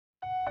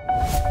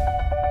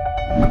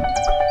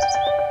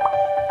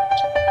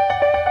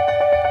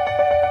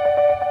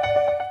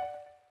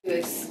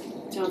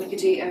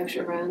Dee out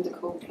around the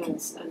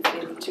Copelands and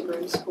into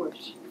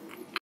Grimsport.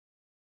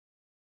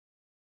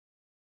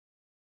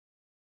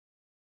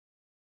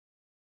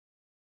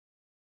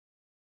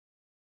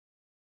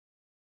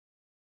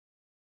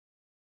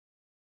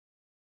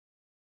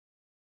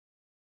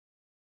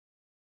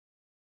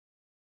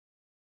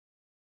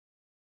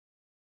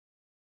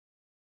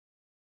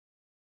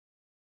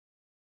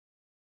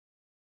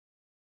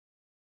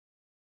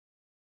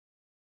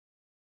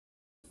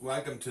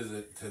 Welcome to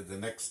the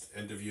next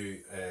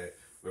interview.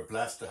 We're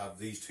blessed to have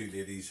these two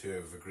ladies who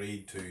have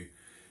agreed to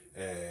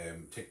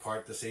take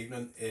part this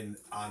evening in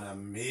an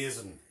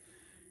amazing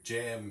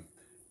gem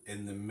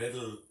in the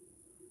middle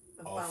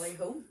of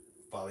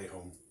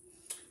Ballyholme.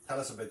 Tell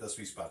us about this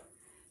wee spot.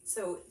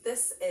 So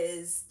this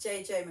is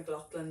JJ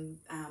McLaughlin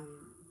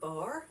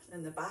bar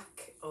in the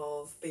back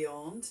of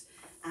Beyond,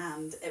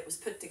 and it was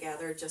put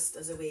together just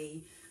as a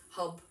wee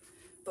hub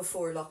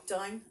before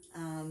lockdown,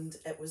 and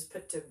it was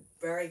put to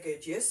very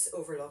good use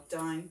over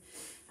lockdown,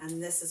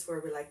 and this is where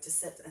we like to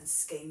sit and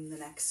scheme the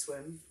next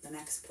swim, the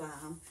next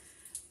plan,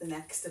 the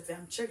next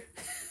adventure,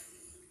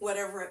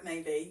 whatever it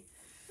may be.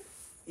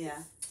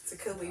 Yeah, it's a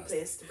cool wee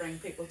place to bring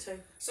people to.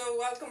 So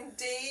welcome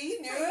Dee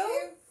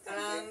Newell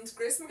and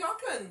Grace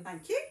McLaughlin.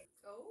 Thank you.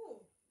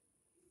 Oh,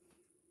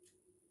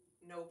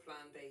 no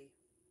plan B.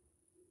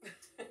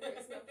 There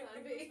is no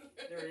plan B.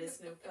 There is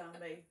no plan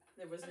B.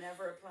 There was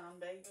never a plan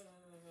B.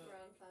 We're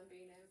on plan B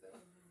now though.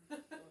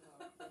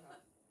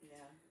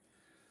 Yeah.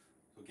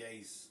 So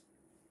guys,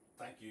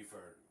 thank you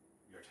for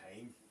your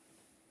time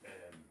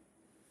and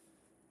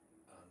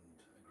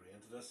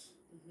agreeing to this,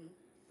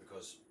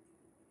 because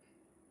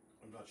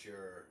I'm not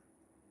sure,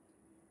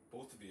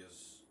 both of you,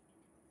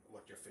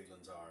 what your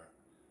feelings are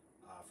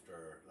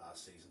after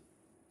last season,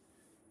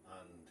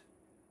 and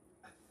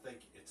I think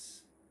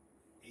it's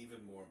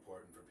even more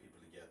important for people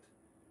to get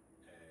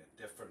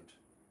different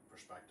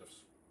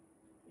perspectives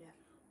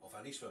of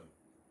any swim,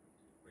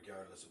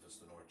 regardless if it's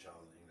the North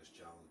Channel, English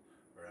Channel,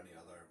 or any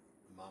other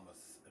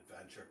mammoth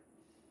adventure.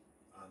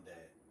 And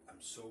I'm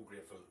so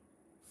grateful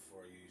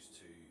for you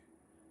to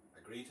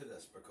agree to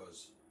this,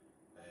 because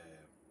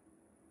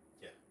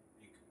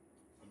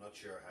I'm not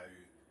sure how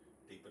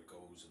deep it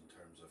goes in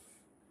terms of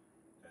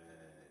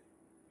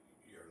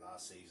your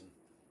last season,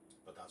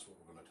 but that's what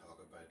we're going to talk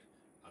about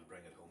and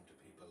bring it home to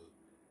people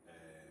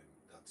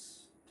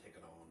that's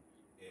taken on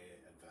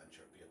a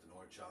adventure, be it the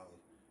North Channel,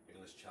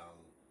 English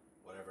Channel,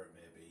 whatever it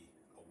may be,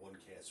 a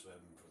 1K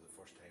swim for the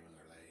first time in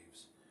their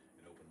lives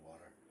in open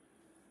water.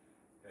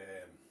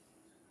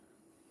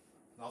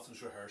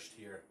 Nothing's rehearsed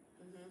here.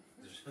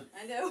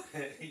 I know.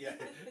 Yeah,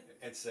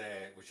 it's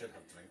we should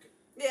have drink.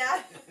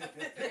 Yeah.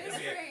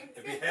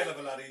 It'd be a hell of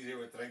a lot easier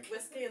with drink.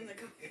 Whiskey in the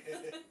cup.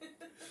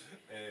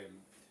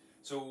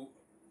 So,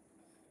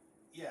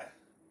 yeah,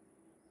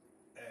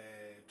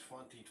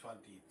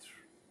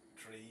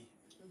 2023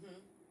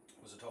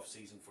 was a tough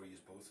season for you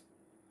both.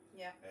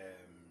 Yeah.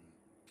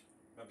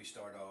 Maybe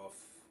start off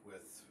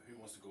with who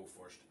wants to go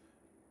first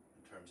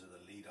in terms of the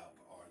lead up,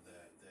 or the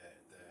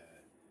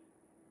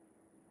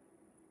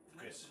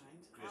Grace,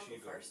 I'll you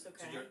go first,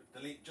 okay. So the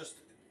lead, just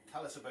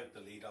tell us about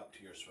the lead up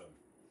to your swim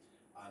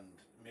and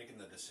making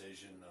the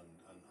decision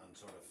and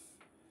sort of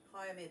how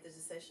I made the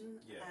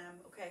decision. Yeah.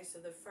 Okay, so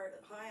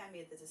how I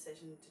made the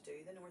decision to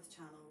do the North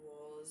Channel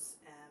was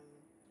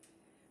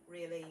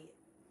really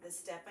the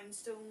stepping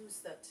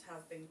stones that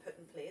have been put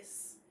in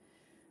place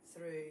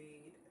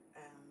through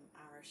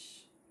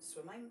Irish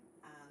Swimming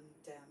and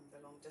the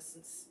Long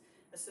Distance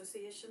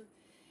Association.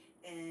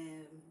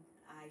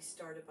 I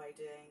started by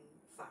doing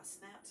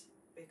Fastnet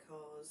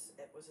because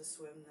it was a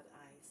swim that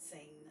I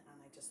seen, and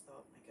I just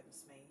thought, my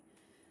goodness me,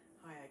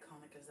 how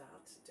iconic is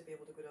that, to be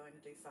able to go down and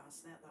do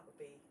Fastnet? That would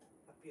be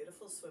a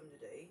beautiful swim to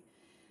do.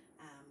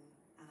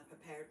 And I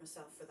prepared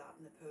myself for that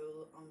in the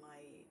pool on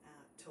my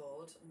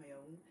Todd on my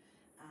own,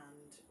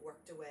 and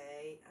worked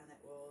away, and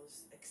it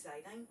was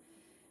exciting.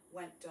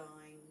 Went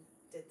down,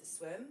 did the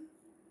swim.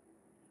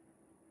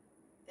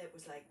 It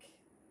was like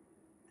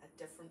a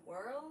different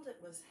world.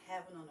 It was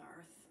heaven on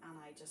earth, and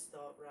I just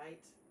thought,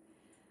 right,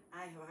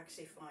 I have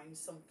actually found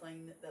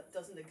something that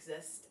doesn't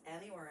exist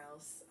anywhere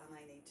else, and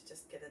I need to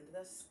just get into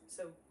this.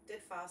 So did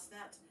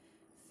Fastnet,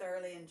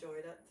 thoroughly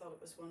enjoyed it, thought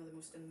it was one of the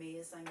most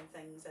amazing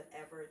things I'd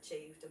ever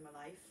achieved in my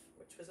life,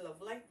 which was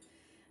lovely,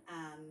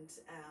 and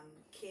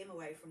came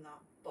away from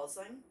that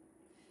buzzing.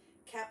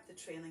 Kept the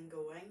training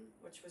going,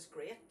 which was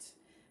great,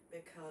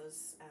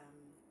 because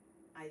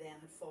I then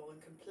had fallen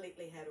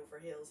completely head over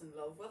heels in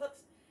love with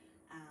it,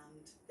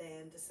 and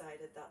then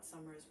decided that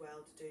summer as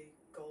well to do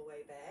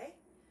Galway Bay,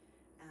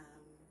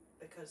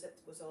 because it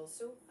was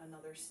also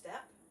another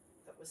step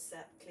that was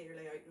set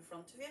clearly out in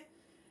front of you.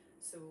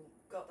 So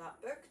got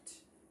that booked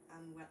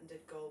and went and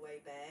did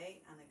Galway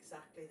Bay, and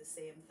exactly the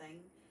same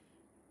thing.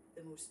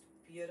 The most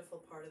beautiful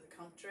part of the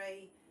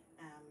country,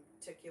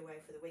 took you away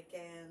for the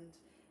weekend,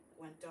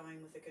 went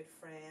down with a good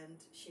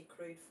friend, she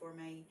crewed for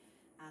me,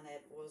 and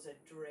it was a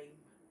dream.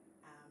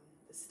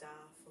 the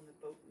staff on the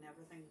boat and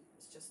everything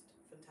was just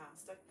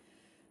fantastic.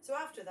 So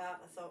after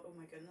that I thought, oh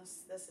my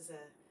goodness, this is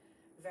a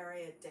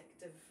very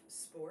addictive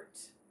sport.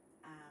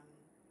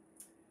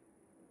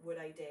 Would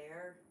I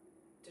dare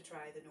to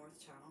try the North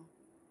Channel?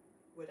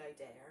 Would I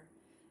dare?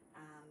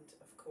 And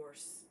of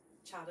course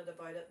chatted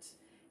about it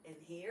in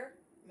here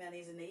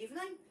many's an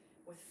evening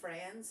with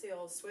friends who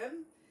all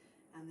swim,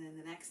 and then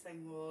the next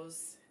thing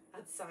was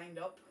I'd signed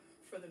up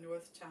for the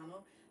North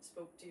Channel,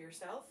 spoke to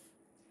yourself,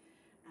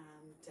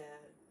 and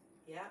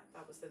yeah,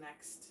 that was the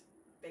next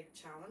big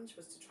challenge,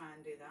 was to try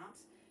and do that.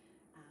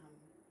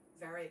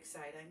 Very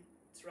exciting.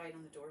 It's right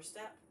on the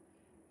doorstep.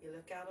 You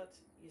look at it,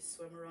 you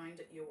swim around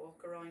it, you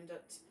walk around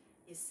it,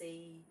 you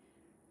see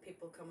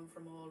people coming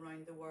from all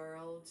around the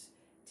world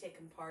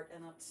taking part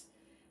in it.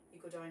 You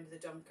go down to the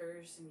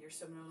dunkers and you're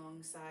swimming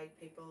alongside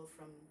people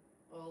from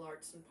all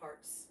arts and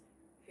parts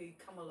who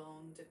come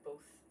along to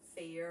both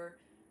fear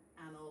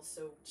and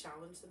also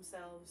challenge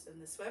themselves in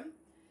the swim.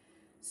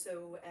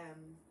 So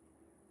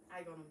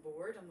I got on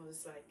board and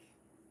was like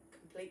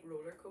complete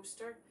roller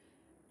coaster,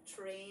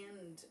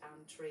 trained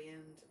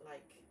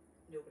like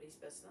nobody's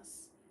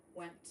business,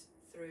 went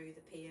through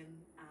the pain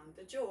and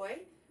the joy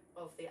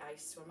of the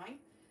ice swimming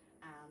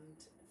and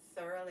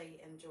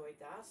thoroughly enjoyed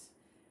that.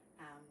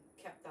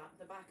 Kept that in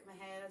the back of my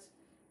head,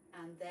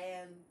 and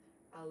then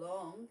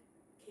along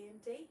came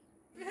Dee.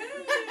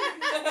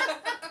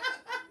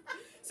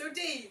 So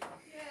Dee,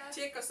 Yeah.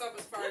 take us up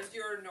as far as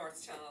your North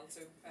Channel.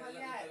 So Well,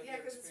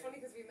 yeah, because it's funny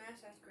because we met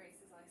at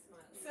Grace's Ice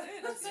Mile.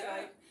 did, That's yeah.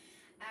 right.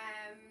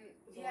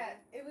 Yeah,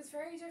 it was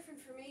very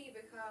different for me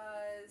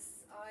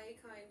because I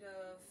kind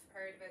of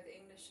heard about the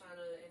English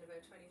Channel in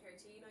about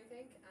 2013, I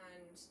think,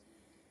 and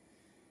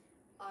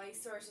I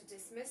sort of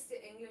dismissed the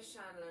English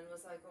Channel and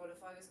was like, well,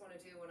 if I was going to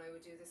do one, I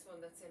would do this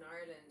one that's in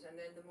Ireland. And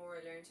then the more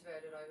I learnt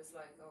about it, I was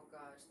like, oh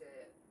god,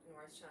 the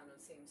North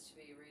Channel seems to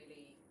be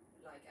really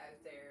like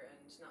out there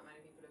and not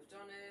many people have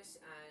done it,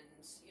 and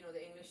you know,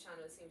 the English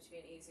Channel seemed to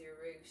be an easier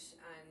route.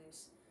 And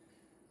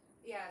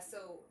yeah,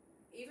 so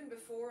even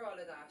before all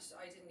of that,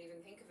 I didn't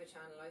even think of a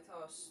channel. I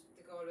thought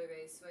the Galway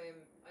Bay swim,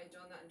 I'd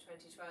done that in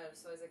 2012,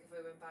 so I was like, if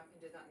I went back and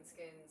did that in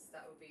Skins,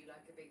 that would be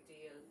like a big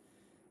deal.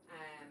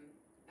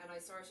 And I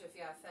sort of,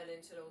 fell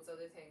into loads of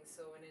other things,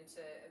 so went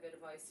into a bit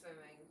of ice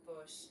swimming,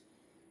 but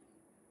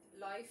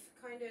life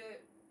kind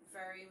of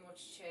very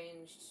much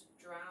changed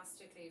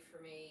drastically for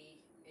me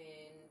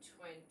in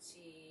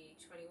 2021,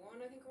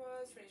 I think it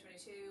was,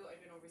 2022. I'd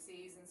been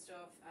overseas and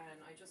stuff, and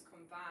I just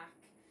come back.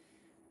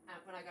 And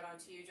when I got on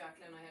to you,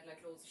 Jacqueline, I had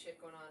like loads of shit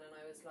going on, and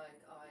I was like,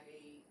 I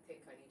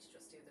think I need to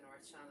just do the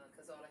North Channel,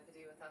 because all I could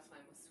do at that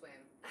time was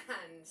swim.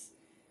 And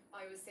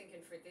I was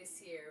thinking for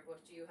this year, but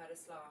you had a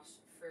slot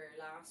for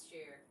last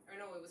year. Or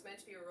no, it was meant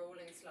to be a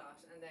rolling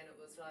slot, and then it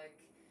was like,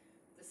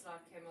 the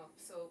slot came up.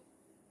 So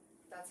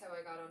that's how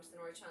I got onto the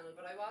North Channel.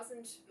 But I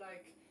wasn't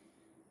like,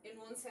 in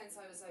one sense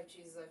I was like,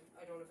 Jesus,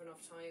 I don't have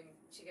enough time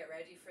to get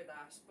ready for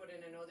that. But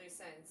in another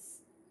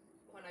sense,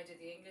 when I did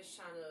the English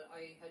Channel,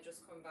 I had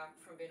just come back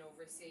from being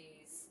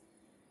overseas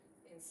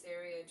in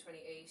Syria in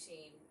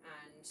 2018,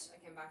 and I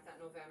came back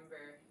that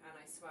November and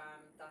I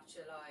swam that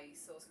July.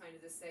 So it was kind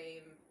of the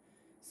same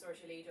sort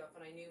of lead up,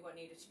 and I knew what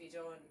needed to be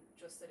done,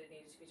 just that it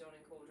needed to be done in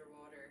colder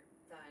water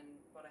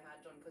than what I had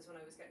done. Because when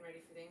I was getting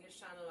ready for the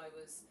English Channel, I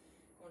was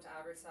going to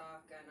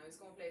Abersock and I was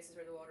going places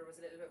where the water was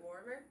a little bit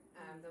warmer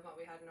than what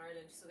we had in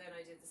Ireland. So then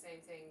I did the same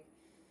thing.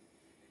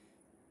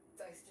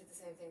 I did the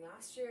same thing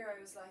last year.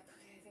 I was like,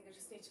 okay, I think I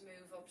just need to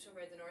move up to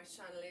where the North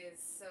Channel is.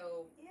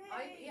 So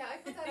I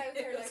put that out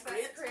there like,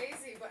 that's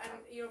crazy. But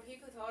and you know,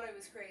 people thought I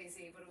was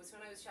crazy, but it was when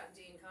I was chatting to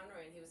Dean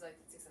Conroy and he was like,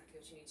 that's exactly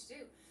what you need to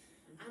do.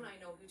 And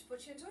I know who to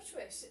put you in touch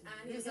with.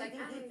 And he was like,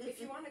 and if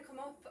you want to come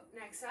up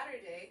next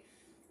Saturday,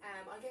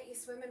 I'll get you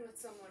swimming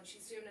with someone.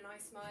 She's doing a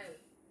nice mile.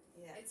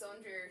 Yeah. It's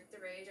under the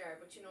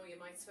radar, but you know, you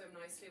might swim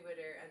nicely with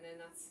her. And then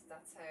that's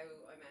how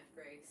I met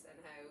Grace, and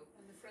how.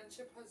 And the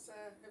friendship has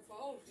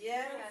evolved.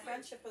 Yeah, beautifully.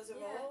 friendship has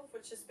evolved,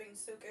 which has been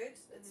so good.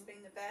 It's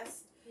been the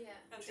best. Yeah.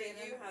 And then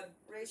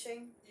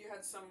Racing. you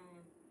had some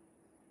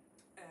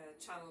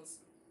channels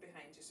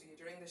behind you. So you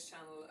had your English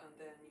channel, and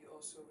then you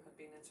also had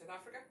been in South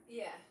Africa.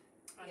 Yeah.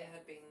 And you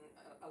had been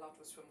a lot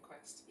with Swim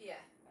Quest.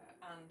 Yeah.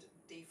 And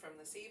Dee from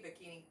the Sea,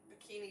 Bikini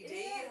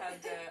Dee,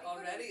 had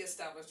already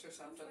established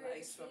herself in the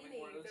ice swimming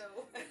world.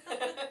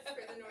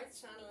 For the North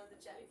Channel and the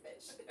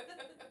jellyfish.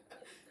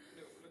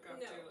 No, look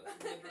after you in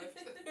the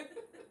drift.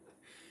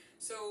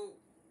 So,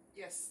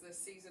 yes, the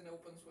season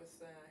opens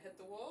with Hit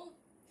the Wall.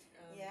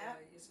 And you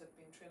have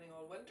been training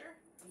all winter.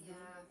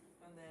 Yeah.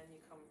 And then you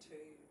come to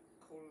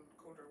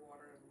colder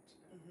water and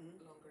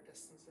longer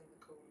distance in the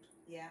cold.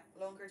 Yeah,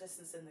 longer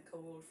distance in the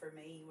cold for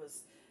me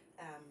was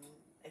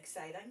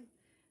exciting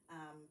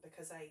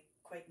because I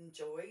quite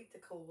enjoyed the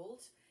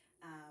cold,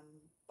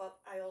 but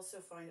I also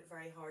found it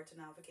very hard to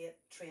navigate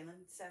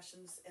training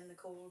sessions in the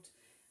cold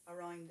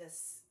around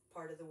this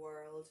part of the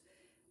world.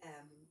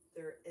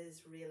 There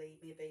is really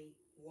maybe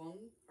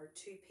one or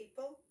two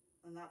people,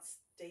 and that's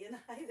Dee and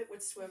I, that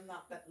would swim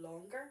that bit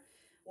longer,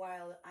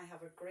 while I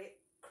have a great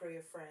crew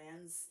of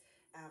friends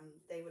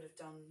They would have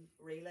done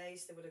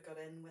relays. They would have got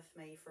in with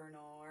me for an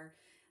hour,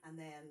 and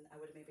then I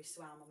would have maybe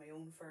swam on my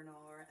own for an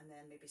hour, and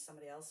then maybe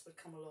somebody else would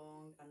come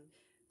along and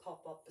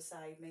pop up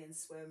beside me and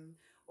swim.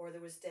 Or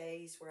there was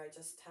days where I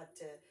just had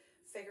to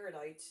figure it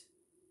out,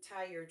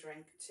 tie your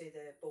drink to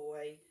the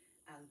buoy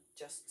and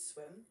just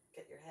swim,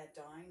 get your head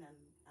down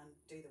and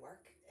do the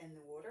work in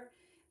the water,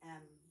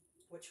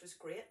 which was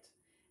great.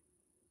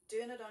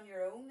 Doing it on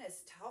your own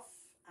is tough,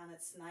 and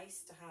it's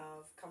nice to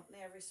have company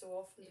every so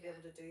often to be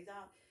able to do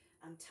that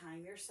and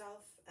time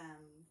yourself.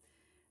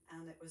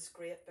 And it was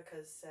great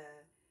because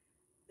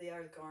the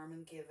old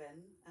Garmin gave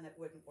in and it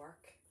wouldn't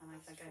work, and I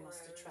think I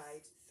must have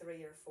tried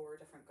 3 or 4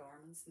 different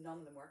Garmins. None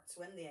of them worked.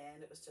 So in the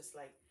end, it was just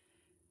like,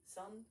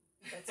 son,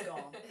 it's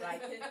gone.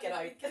 Right, get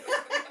out.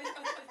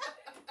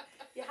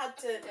 You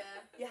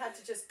had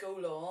to just go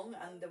long,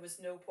 and there was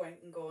no point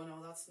in going,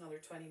 oh, that's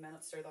another 20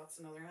 minutes or that's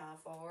another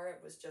half hour.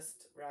 It was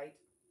just right,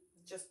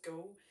 just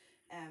go.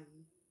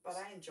 But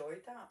I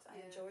enjoyed that. I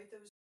enjoyed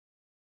those.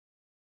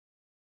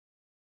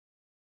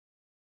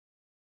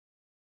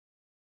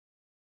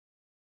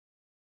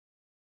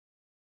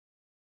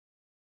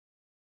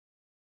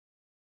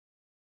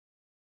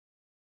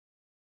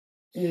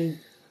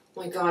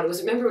 My God, it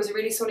was a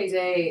really sunny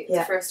day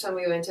the first time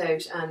we went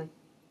out, and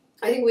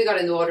I think we got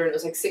in the water and it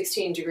was like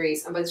 16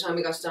 degrees, and by the time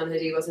we got to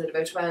Donahiddy, wasn't it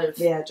about 12?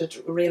 Yeah, it just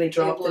really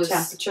dropped the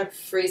temperature.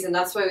 Freezing.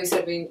 That's why we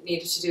said we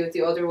needed to do it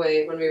the other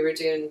way when we were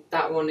doing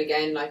that one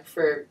again, like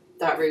for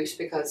that route,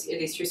 because at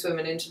least you're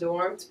swimming into the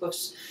warmth. But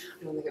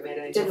I don't think it made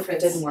any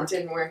difference. It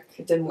didn't work.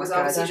 It was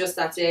obviously just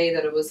that day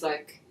that it was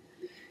like,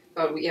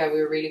 God, we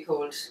were really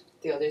cold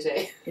the other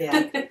day.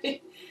 Yeah.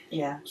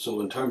 Yeah.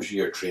 So in terms of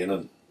your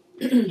training,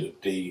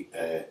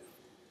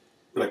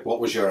 like, what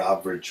was your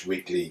average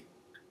weekly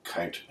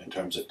count in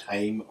terms of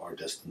time or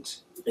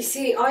distance? You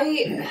see,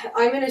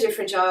 I'm in a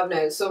different job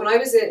now. So when I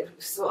was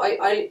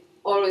I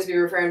always be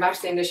referring back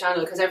to the English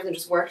Channel because everything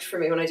just worked for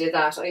me when I did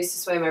that. I used to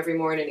swim every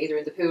morning either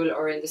in the pool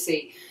or in the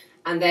sea,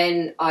 and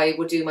then I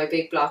would do my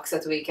big blocks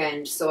at the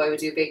weekend. So I would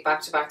do big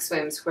back-to-back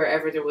swims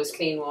wherever there was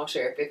clean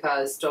water,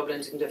 because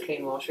Dublin didn't have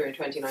clean water in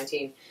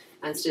 2019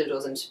 and still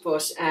doesn't,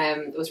 but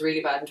it was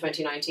really bad in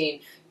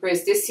 2019.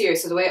 Whereas this year,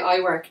 so the way I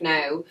work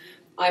now,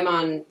 I'm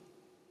on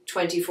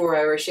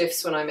 24-hour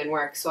shifts when I'm in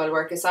work. So I'll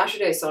work a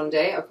Saturday,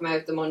 Sunday, I'll come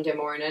out the Monday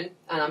morning,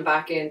 and I'm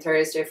back in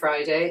Thursday,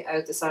 Friday,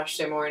 out the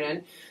Saturday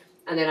morning,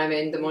 and then I'm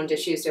in the Monday,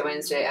 Tuesday,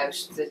 Wednesday out,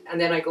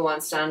 and then I go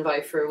on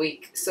standby for a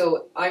week.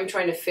 So I'm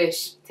trying to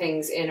fit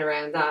things in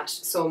around that.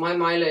 So my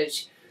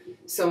mileage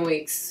some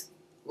weeks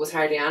was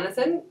hardly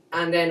anything,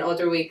 and then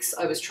other weeks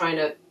I was trying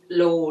to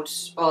load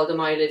all the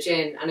mileage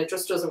in, and it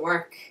just doesn't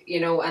work,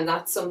 and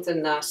that's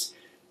something that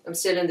I'm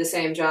still in the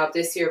same job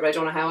this year, but I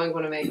don't know how I'm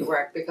going to make it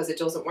work because it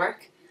doesn't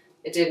work.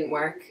 It didn't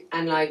work.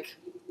 And I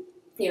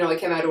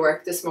came out of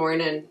work this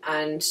morning,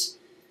 and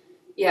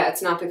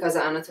it's not because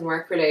of anything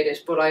work related,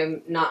 but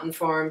I'm not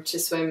informed to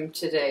swim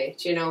today,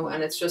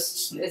 and it's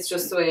just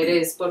the way it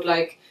is. But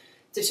like,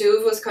 the two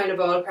of us kind of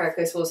ballpark,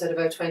 I suppose, at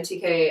about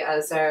 20k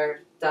as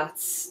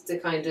that's the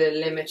kind of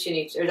limit you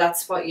need, or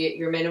that's what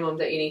your minimum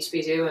that you need to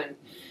be doing.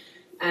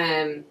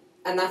 And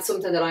that's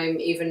something that I'm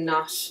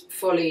not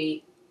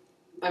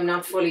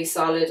fully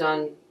solid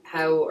on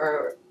how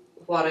or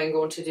what I'm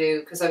going to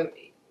do, because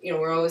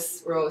we're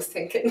always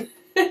thinking.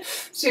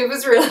 Two of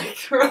us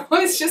we're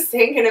always just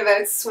thinking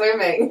about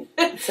swimming.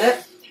 That's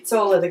it. It's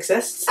all that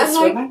exists. And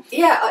swimming.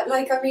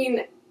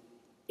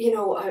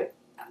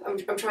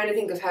 I'm trying to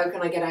think of how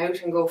can I get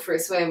out and go for a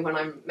swim when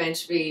I'm meant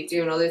to be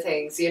doing other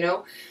things,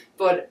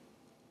 But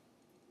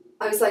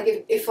I was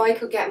like, if I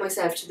could get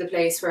myself to the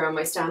place where on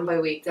my standby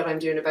week that I'm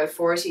doing about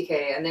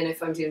 40k, and then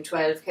if I'm doing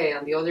 12k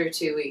on the other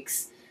 2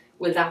 weeks,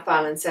 will that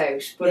balance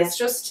out? But it's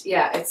just,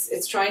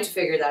 it's trying to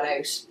figure that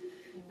out.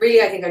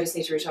 Really, I think I just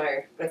need to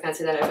retire, but I can't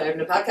say that out loud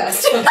in a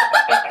podcast.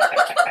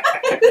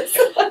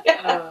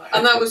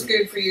 And that was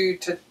good for you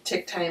to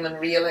take time and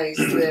realise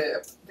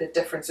the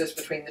differences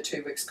between the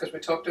 2 weeks, because we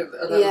talked a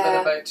little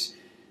bit about,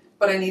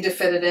 but I need to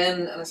fit it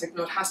in, and I was like,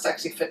 no, it has to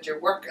actually fit your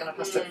work, and it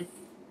has to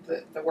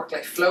the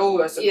work-life flow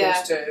as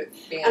opposed to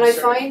being. And I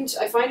find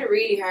it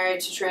really hard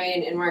to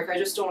train in work. I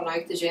just don't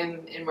like the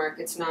gym in work.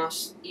 It's not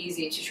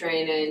easy to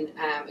train in.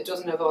 It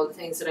doesn't have all the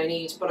things that I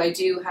need, but I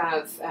do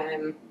have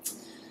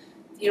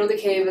the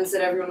cables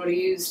that everyone would have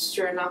used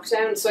during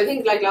lockdown. So I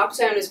think like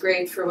lockdown is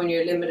great for when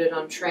you're limited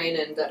on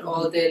training, that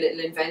all the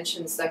little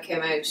inventions that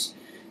came out.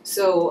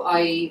 So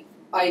I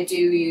do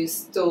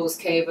use those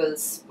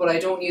cables, but I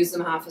don't use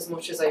them half as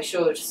much as I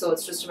should. So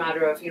it's just a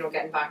matter of,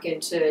 getting back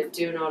into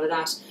doing all of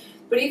that.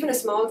 But even a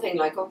small thing,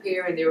 like up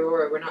here in the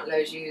Aurora, we're not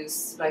allowed to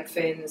use like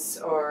fins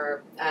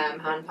or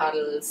hand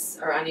paddles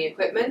or any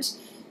equipment.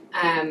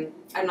 And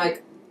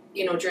like,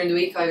 during the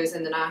week I was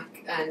in the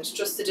NAC, and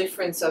just the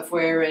difference of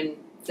wearing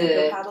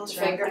the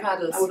finger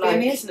paddles. It would be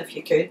amazing if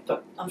you could,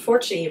 but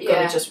unfortunately you've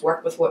got to just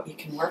work with what you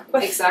can work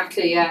with.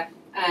 Exactly, yeah.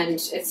 And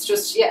it's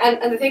just,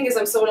 and the thing is,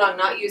 I'm so long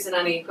not using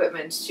any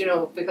equipment, you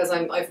know, because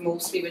I've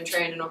mostly been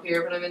training up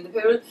here when I'm in the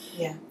pool,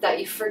 that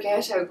you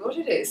forget how good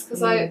it is.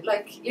 Because I,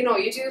 like, you know,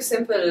 you do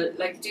simple,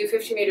 like, do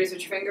 50 metres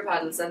with your finger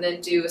paddles and then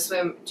do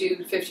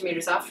 50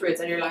 metres afterwards,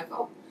 and you're like,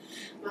 oh,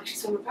 I'm actually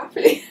swimming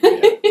properly.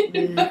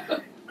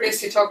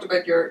 Grace, you talked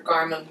about your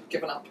Garmin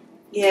giving up.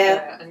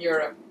 Yeah. And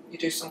you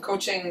do some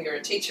coaching, you're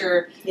a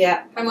teacher.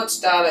 Yeah. How much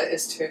data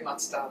is too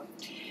much data?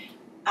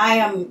 I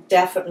am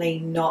definitely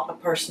not a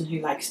person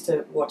who likes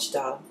to watch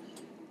data.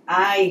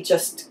 I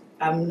just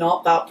am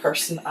not that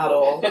person at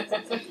all.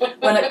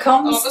 When it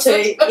comes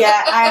Opposite. to,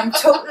 I am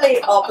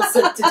totally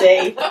opposite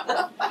today.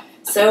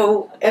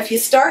 So if you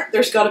start,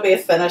 there's got to be a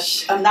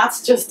finish, and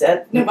that's just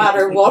it, no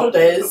matter what it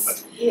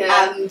is.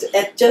 Yeah. And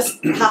it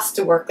just has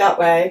to work that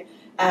way.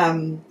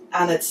 And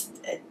it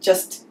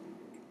just,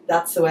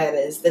 that's the way it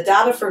is. The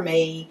data for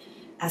me,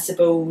 I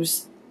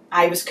suppose,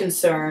 I was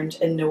concerned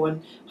in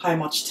knowing how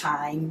much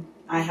time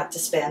I had to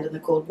spend in the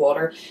cold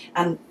water,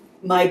 and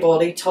my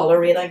body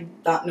tolerating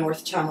that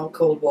North Channel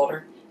cold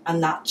water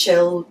and that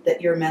chill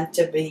that you're meant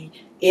to be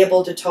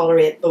able to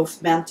tolerate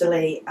both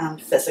mentally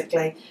and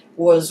physically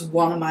was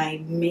one of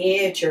my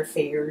major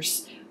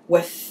fears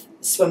with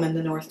swimming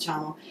the North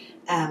Channel.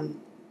 And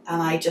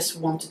I just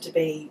wanted to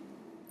be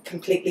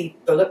completely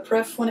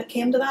bulletproof when it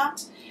came to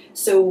that.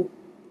 So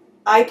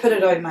I put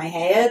it out of my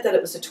head that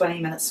it was a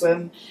 20-minute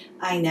swim.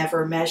 I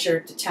never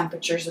measured the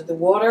temperatures of the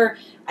water.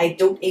 I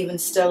don't even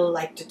still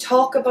like to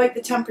talk about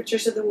the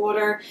temperatures of the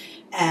water.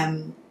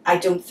 I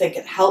don't think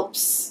it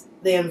helps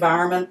the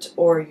environment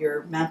or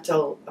your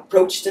mental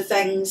approach to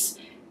things.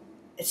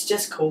 It's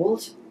just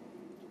cold.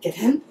 Get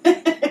in.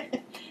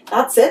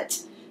 That's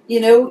it. You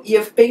know,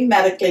 you've been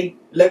medically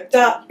looked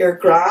at, you're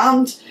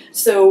grand.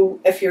 So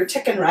if you're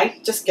ticking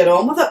right, just get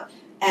on with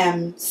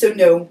it. So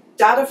no,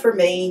 data for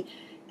me,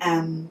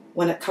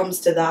 when it comes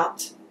to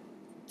that,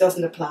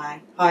 doesn't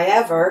apply.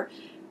 However,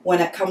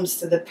 when it comes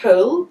to the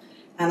pool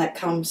and it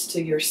comes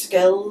to your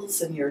skills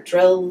and your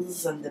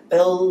drills and the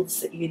builds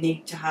that you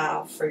need to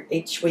have for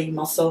each wee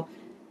muscle,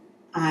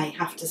 I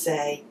have to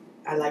say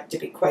I like to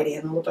be quite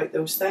anal about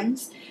those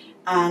things.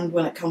 And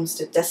when it comes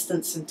to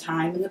distance and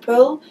time in the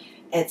pool,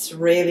 it's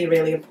really,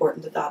 really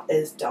important that that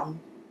is done.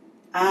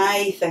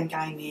 I think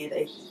I made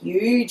a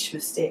huge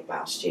mistake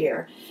last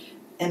year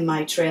in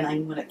my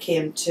training when it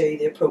came to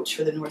the approach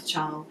for the North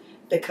Channel,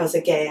 because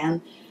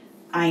again,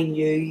 I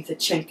knew the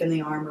chink in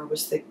the armour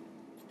was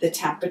the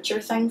temperature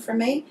thing for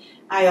me.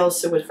 I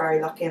also was very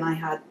lucky, and I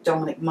had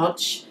Dominic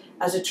Mudge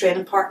as a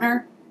training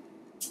partner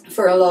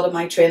for a lot of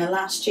my training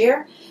last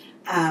year,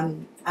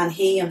 and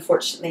he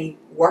unfortunately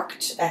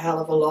worked a hell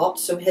of a lot,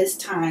 so his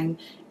time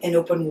in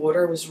open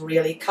water was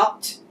really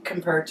cut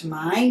compared to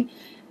mine.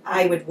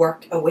 I would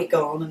work a week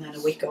on and then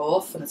a week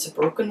off, and it's a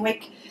broken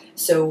week,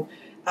 so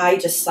I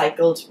just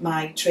cycled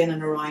my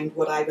training around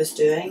what I was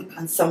doing,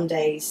 and some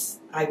days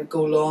I would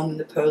go long in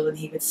the pool and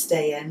he would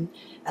stay in,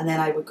 and then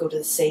I would go to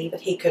the sea,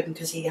 but he couldn't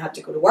because he had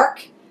to go to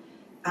work,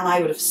 and I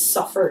would have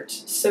suffered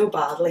so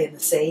badly in the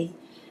sea.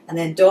 And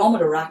then Dom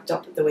would have racked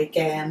up at the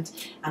weekend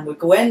and would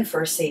go in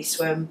for a sea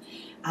swim,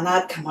 and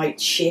I'd come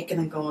out shaking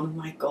and going, oh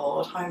my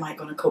God, how am I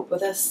going to cope with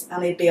this?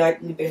 And he'd be out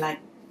and he'd be like,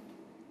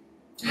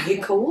 are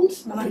you cold?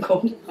 And I'm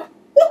going,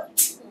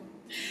 what?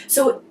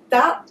 So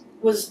that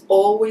was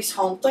always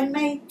haunting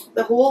me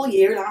the whole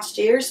year last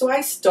year. So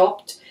I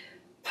stopped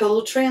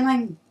pool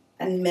training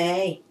in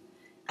May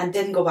and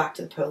didn't go back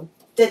to the pool.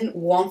 Didn't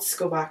once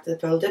go back to the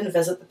pool, didn't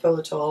visit the pool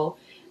at all.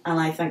 And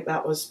I think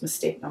that was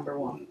mistake number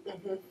one.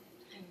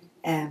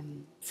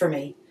 For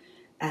me.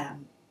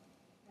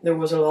 There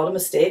was a lot of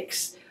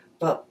mistakes,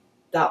 but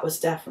that was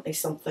definitely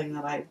something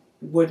that I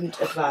wouldn't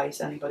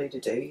advise anybody to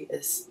do,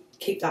 is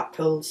keep that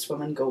pool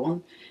swimming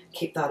going,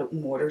 keep that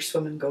open water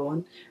swimming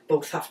going.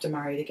 Both have to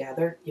marry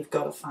together. You've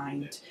got to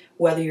find,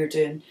 whether you're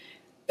doing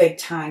big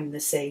time in the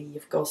sea,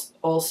 you've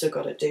also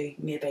got to do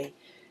maybe,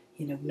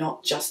 you know,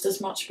 not just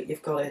as much, but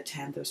you've got to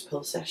attend those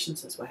pool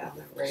sessions as well.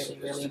 They're really,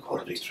 really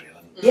important. Quality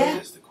training. Yeah.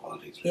 It is the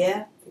quality training.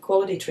 Yeah, the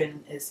quality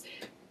training is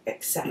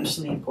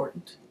exceptionally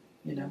important,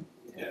 you know.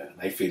 Yeah,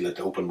 and I feel that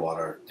the open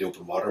water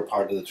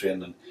part of the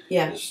training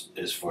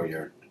is for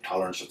your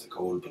tolerance of the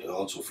cold, but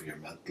also for your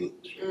mental,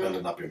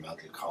 building up your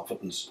mental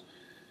confidence,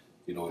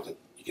 you know, that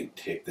you can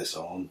take this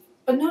on.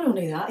 But not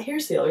only that,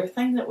 here's the other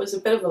thing that was a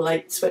bit of a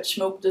light switch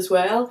moment as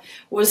well,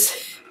 was,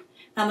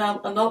 and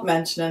I'll not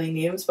mention any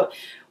names, but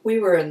we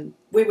would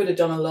have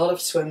done a lot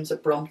of swims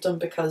at Brompton,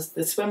 because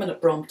the swimming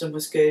at Brompton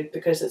was good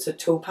because it's a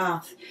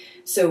towpath.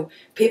 So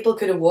people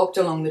could have walked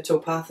along the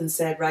towpath and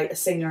said, right, I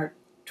seen her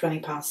 20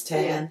 past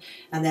 10,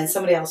 and then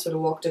somebody else would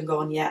have walked and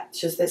gone, yeah,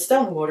 it's still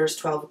in the water, it's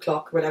 12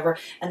 o'clock or whatever,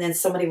 and then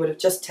somebody would have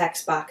just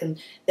texted back,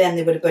 and then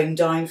they would have been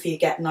down for you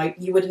getting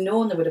out. You would have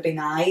known, there would have been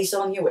eyes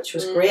on you, which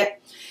was great.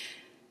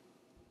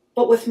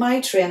 But with my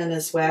training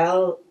as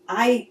well,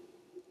 I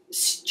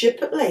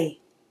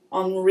stupidly,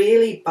 on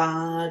really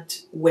bad,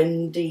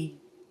 windy,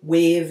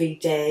 wavy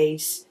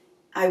days,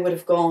 I would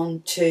have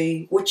gone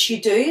to, which you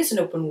do as an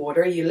open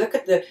water, you look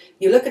at the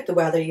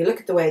weather, you look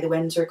at the way the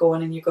winds are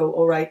going, and you go,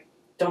 all right,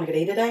 don't get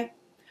E today.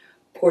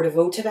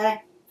 Portavoe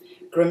today,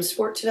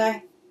 Grimsport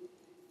today.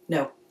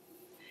 No.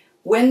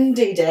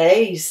 Windy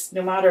days,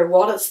 no matter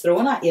what it's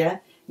thrown at you,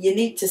 you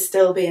need to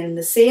still be in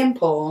the same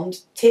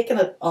pond, taking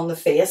it on the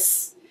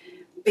face,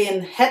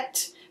 being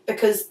hit,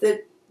 because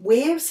the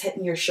waves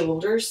hitting your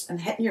shoulders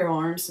and hitting your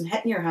arms and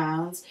hitting your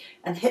hands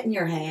and hitting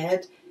your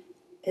head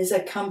is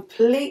a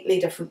completely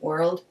different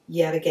world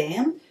yet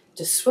again.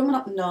 Just swimming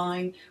up and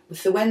down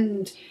with the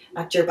wind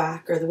at your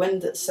back or the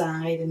wind at the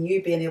side, and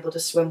you being able to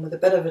swim with a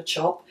bit of a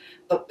chop,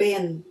 but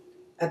being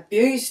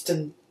abused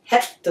and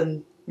hit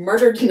and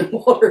murdered in the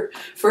water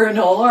for an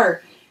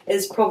hour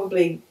is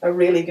probably a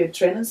really good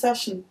training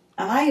session.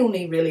 And I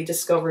only really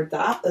discovered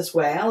that as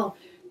well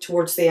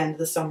towards the end of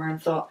the summer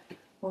and thought,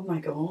 oh my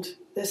God,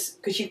 this,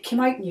 because you came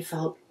out and you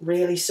felt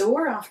really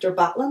sore after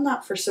battling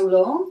that for so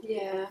long.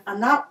 Yeah.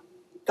 And that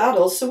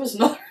also was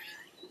another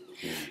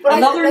But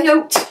another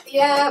note.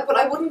 Yeah, but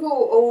I wouldn't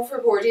go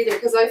overboard either,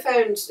 because I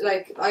found,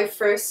 like, I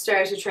first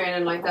started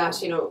training like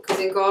that, you know, because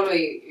in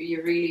Galway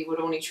you really would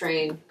only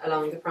train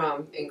along the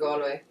prom in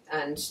Galway,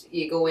 and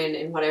you go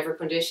in whatever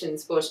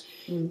conditions. But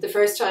the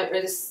first time,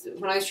 or this,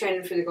 when I was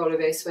training for the Galway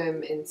Bay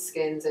Swim in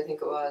Skins, I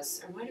think it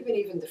was, or it might have been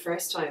even the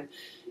first time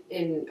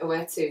in a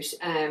wetsuit,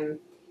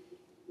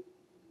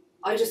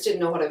 I just didn't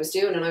know what I was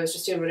doing, and I was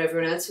just doing what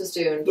everyone else was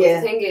doing. But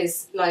the thing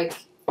is, like,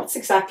 that's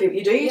exactly what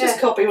you do. You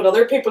just copy what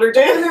other people are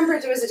doing. I remember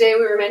there was a day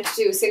we were meant to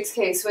do a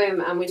 6K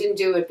swim, and we didn't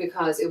do it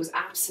because it was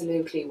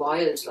absolutely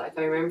wild. Like,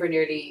 I remember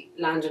nearly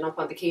landing up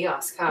on the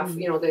kiosk,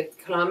 you know, the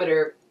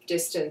kilometre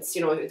distance,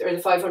 you know, or the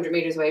 500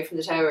 metres away from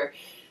the tower.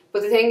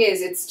 But the thing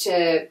is, it's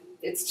to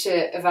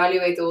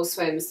evaluate those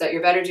swims that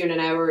you're better doing an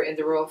hour in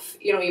the rough.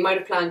 You know, you might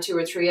have planned 2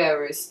 or 3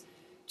 hours,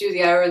 do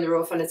the hour in the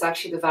rough, and it's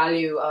actually the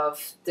value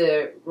of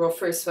the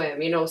rougher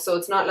swim, you know. So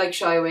it's not like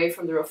shy away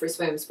from the rougher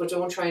swims, but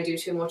don't try and do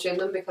too much in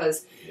them,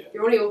 because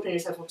you're only opening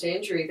yourself up to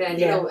injury then,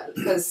 you know,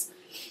 because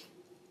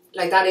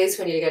like that is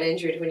when you get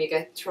injured, when you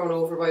get thrown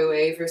over by a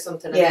wave or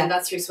something, and then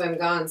that's your swim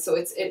gone. So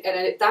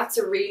that's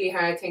a really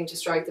hard thing to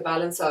strike the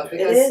balance of,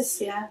 because it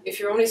is, if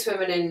you're only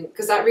swimming in,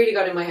 because that really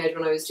got in my head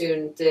when I was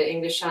doing the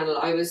English Channel.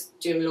 I was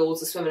doing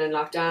loads of swimming in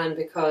Loughdane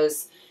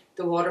because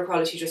the water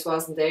quality just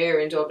wasn't there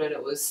in Dublin.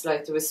 It was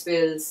like there was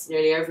spills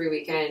nearly every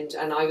weekend,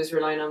 and I was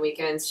relying on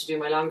weekends to do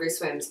my longer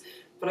swims.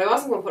 But I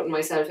wasn't going to put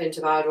myself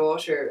into bad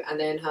water and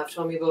then have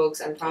tummy bugs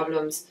and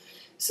problems.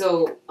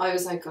 So I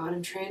was like, God,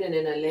 I'm training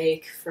in a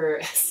lake for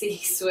a sea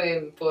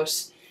swim. But,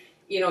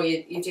 you know,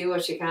 you do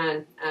what you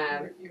can.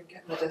 You're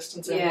getting the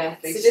distance in. Yeah,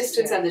 it's the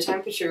distance and the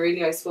temperature,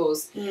 really, I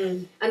suppose.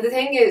 And the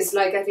thing is,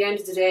 like, at the end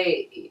of the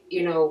day,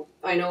 you know,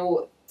 I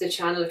know the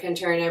channel can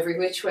turn every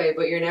which way,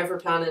 but you're never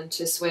planning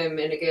to swim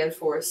in a gale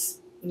force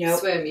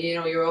swim. You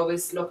know, you're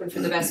always looking for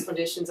the best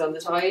conditions on the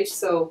tide,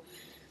 so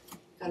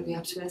gotta be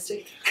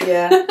optimistic.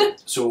 Yeah.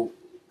 So,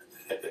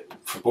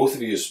 for both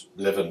of you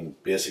living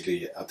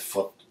basically at the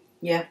foot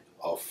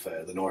of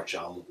the North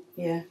Channel,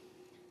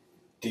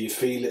 do you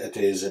feel it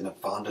is an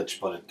advantage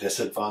but a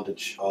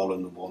disadvantage all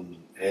in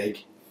one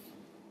egg?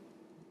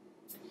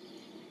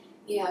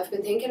 Yeah, I've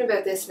been thinking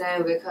about this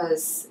now,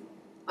 because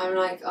I'm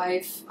like,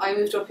 I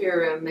moved up here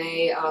around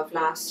May of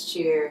last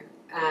year,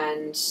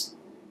 and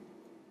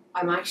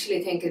I'm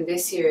actually thinking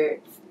this year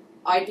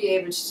I'd be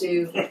able to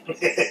do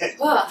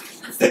what?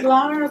 It's an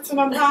honour, it's an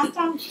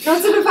advantage.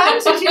 That's an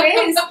advantage,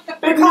 it is.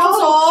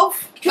 Because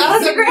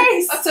That's a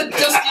Grace. That's a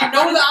just, you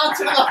know the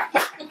answer to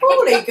that.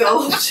 holy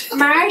God.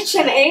 March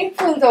and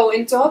April though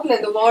in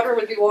Dublin the water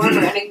will be warmer,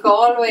 and in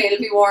Galway it'll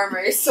be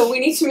warmer, so we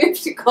need to move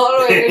to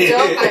Galway or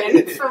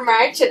Dublin for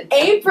March and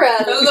April.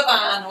 Fill the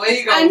van, away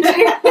you go. And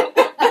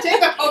take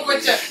the hug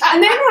with you.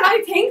 And then when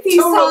I think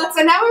these thoughts,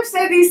 and now I've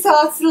said these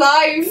thoughts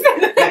live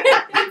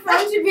in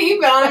front of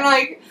people, and I'm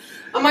like,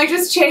 am I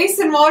just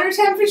chasing water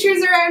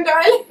temperatures around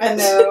Ireland?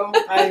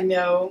 I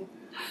know.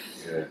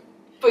 Yeah.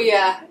 But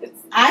yeah,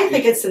 I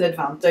think it's an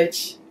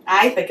advantage.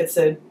 I think it's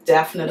a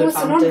definite no, it's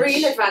an advantage.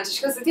 unreal advantage,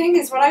 because the thing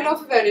is, what I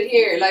love about it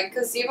here, like,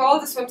 because you have all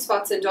the swim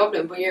spots in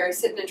Dublin, but you're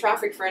sitting in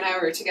traffic for an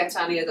hour to get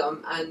to any of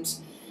them, and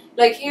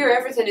like here,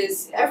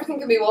 everything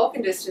can be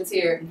walking distance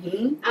here.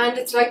 And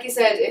it's like you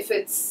said, if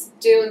it's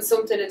doing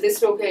something at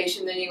this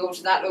location, then you go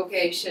to that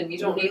location. You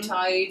don't need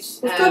tide.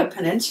 We've got a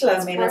peninsula.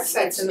 I mean,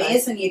 it's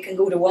amazing. You can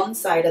go to one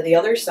side or the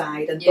other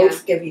side, and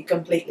both give you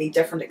completely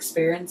different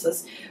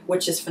experiences,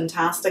 which is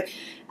fantastic.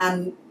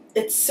 And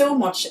it's so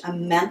much a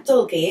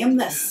mental game,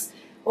 this.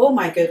 Oh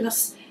my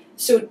goodness.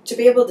 So to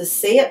be able to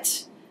see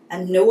it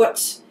and know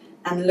it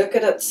and look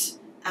at it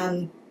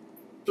and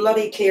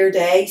bloody clear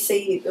day,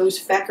 see those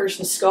feckers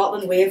in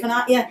Scotland waving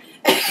at you.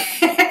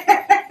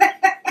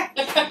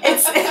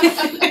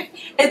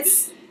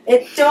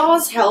 It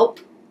does help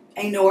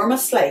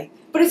enormously.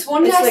 But it's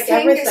one less like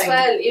thing everything. as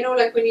well. You know,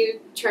 like when you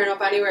turn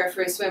up anywhere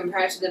for a swim,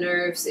 part of the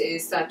nerves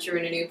is that you're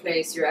in a new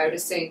place, you're out of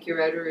sync,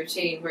 you're out of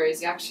routine,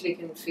 whereas you actually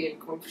can feel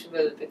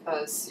comfortable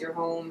because you're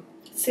home.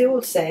 It's the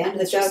old saying,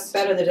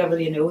 better the devil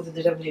you know than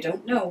the devil you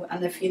don't know.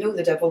 And if you know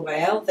the devil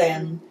well,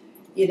 then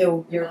you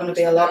know you're going to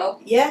be a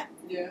lot. Yeah.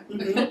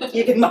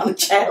 You can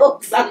manage hell,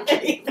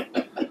 exactly.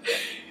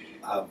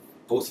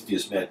 Both of you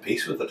made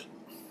peace with it.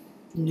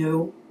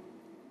 No.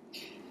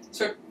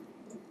 So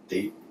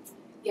Dee.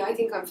 Yeah, I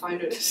think I'm fine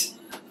with it.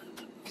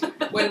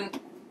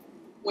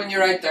 when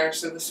you're out there,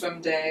 so the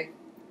swim day,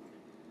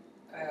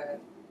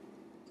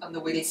 and the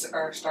wheels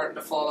are starting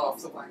to fall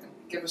off the wagon.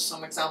 Give us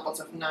some examples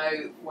of now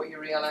what you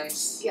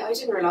realise. Yeah, I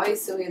didn't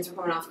realise the wheels were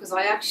coming off because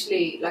I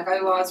actually,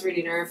 I was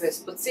really nervous.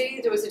 But see,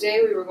 there was a day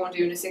we were going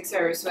doing a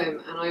 6-hour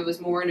swim and I was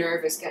more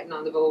nervous getting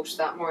on the boat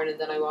that morning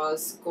than I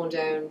was going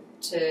down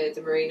to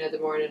the marina the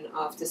morning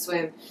of the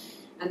swim.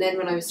 And then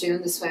when I was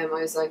doing the swim, I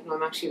was like, no,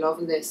 I'm actually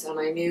loving this. And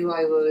I knew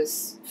I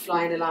was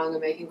flying along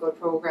and making good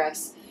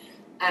progress.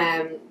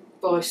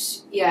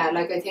 But yeah,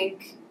 I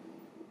think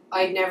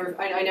I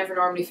never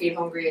normally feel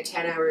hungry. At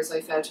 10 hours,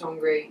 I felt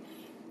hungry.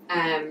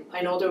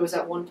 I know there was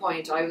at one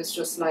point I was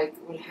just like,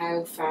 well,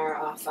 how far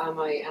off am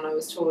I? And I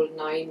was told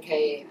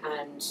 9k,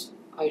 and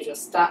I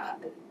just that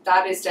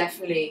is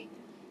definitely,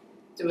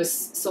 there was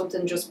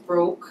something just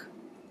broke,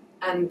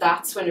 and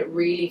that's when it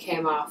really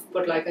came off.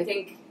 But I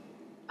think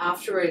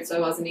afterwards I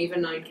wasn't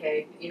even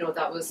 9k.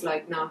 That was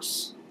not.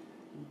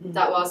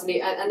 That wasn't,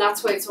 and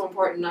that's why it's so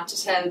important not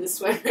to tell the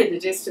swimmer in the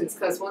distance,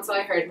 because once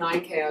I heard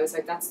 9k, I was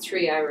like, that's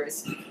 3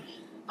 hours.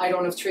 I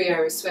don't have 3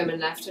 hours swimming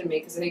left in me,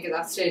 because I think at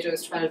that stage I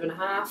was 12 and a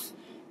half.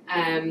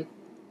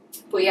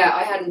 But yeah,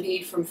 I hadn't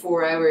peed from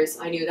 4 hours.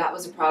 I knew that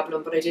was a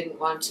problem, but I didn't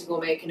want to go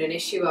making an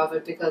issue of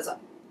it, because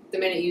the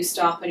minute you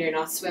stop and you're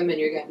not swimming,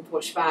 you're getting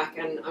pushed back,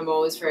 and I'm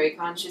always very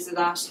conscious of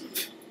that.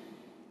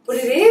 But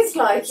it is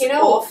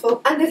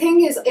awful. And the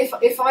thing is,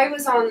 if I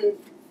was on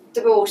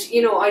the boat,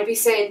 I'd be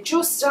saying,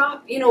 just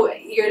stop.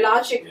 Your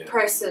logic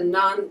person,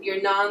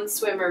 your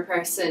non-swimmer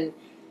person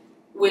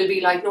will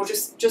be like, no,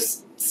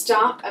 just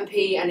stop and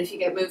pee, and if you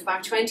get moved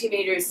back 20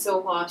 metres, so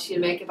what, you'll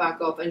make it back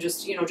up, and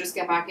just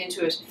get back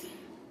into it.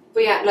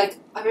 But yeah,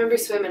 I remember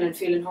swimming and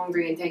feeling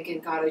hungry and thinking,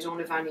 God, I don't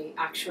have any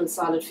actual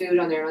solid food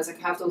on there, and I was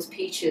like, I have those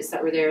peaches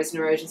that were there as an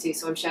emergency,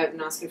 so I'm shouting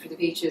asking for the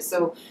peaches.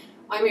 So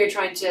I'm here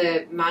trying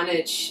to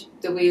manage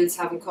the wheels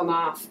haven't come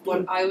off,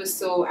 but I was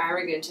so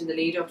arrogant in the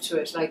lead up to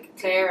it.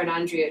 Claire and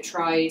Andrea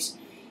tried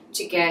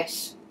to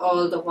get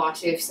all the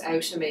what ifs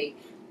out of me,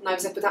 and I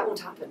was like, but that won't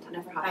happen, that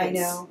never happens.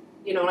 I know.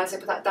 And I was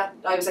like, but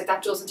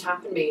that doesn't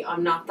happen to me.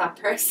 I'm not that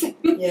person.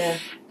 Yeah.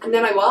 And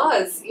then I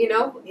was,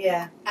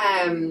 Yeah.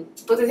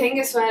 But the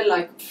thing as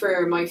well,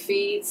 for my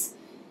feeds,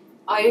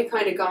 I had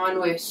kind of gone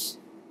with,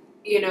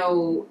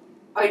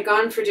 I'd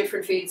gone for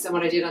different feeds than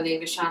what I did on the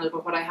English Channel,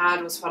 but what I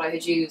had was what I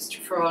had used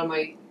for all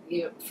my,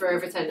 for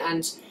everything.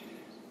 And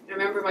I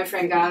remember my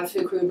friend Gav,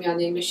 who crewed me on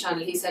the English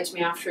Channel, he said to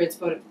me afterwards,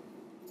 but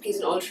he's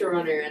an ultra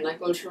runner, and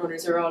ultra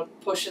runners are all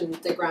pushing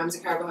the grams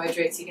of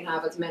carbohydrates you can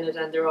have at the minute,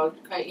 and they're all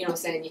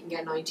saying you can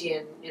get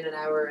 90 in an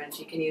hour and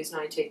you can use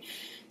 90.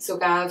 So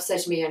Gav said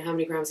to me, and how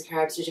many grams of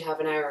carbs did you have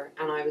an hour?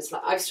 And I was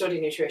like, I've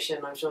studied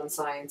nutrition, I've done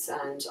science,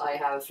 and I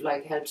have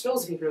helped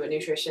loads of people with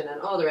nutrition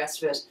and all the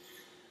rest of it.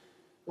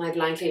 And I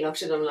blankly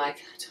looked at him like,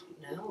 I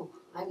don't know.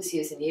 I was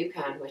using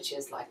UCAN, which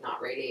is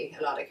not really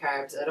a lot of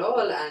carbs at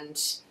all, and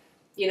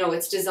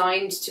it's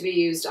designed to be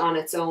used on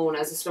its own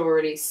as a slow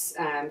release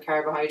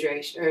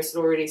carbohydrate or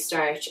slow release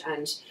starch,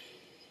 and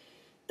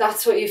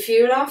that's what you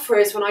fuel off.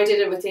 Whereas when I did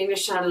it with the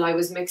English Channel, I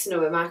was mixing it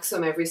with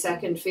Maxim every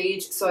second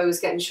feed, so I was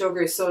getting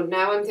sugar. So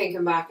now I'm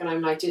thinking back and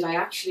I'm like, did I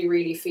actually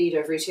really feed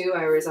every 2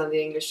 hours on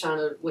the English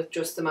Channel with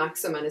just the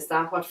Maxim, and is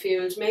that what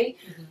fueled me?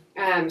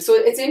 So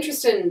it's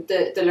interesting,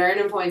 the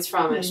learning points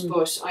from it,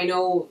 but I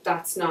know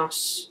that's not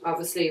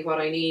obviously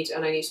what I need,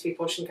 and I need to be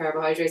pushing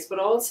carbohydrates, but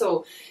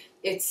also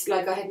it's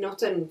I had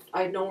nothing,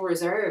 I had no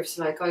reserves.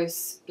 I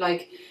was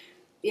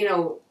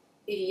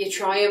you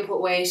try and put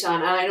weight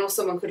on, and I know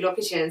someone could look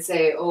at you and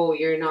say, oh,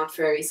 you're not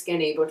very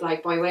skinny, but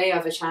by way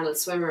of a channel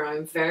swimmer,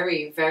 I'm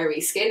very, very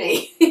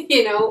skinny,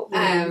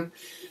 and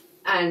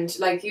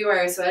you are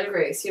as well,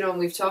 Grace, and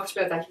we've talked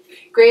about that.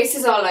 Grace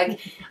is all and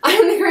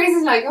Grace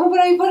is like, oh, but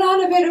I put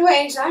on a bit of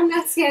weight, I'm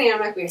not skinny. I'm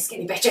like, we're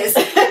skinny bitches.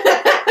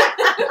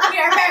 We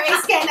are very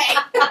skinny.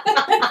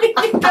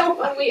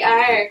 And we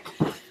are.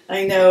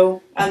 I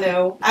know.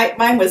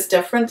 Mine was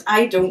different.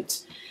 I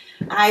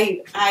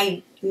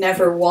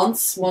never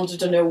once wanted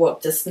to know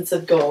what distance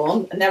had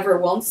gone. I never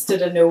once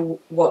did I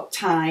know what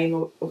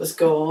time it was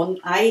gone.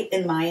 I,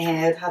 in my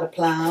head, had a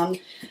plan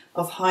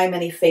of how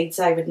many feeds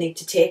I would need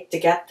to take to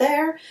get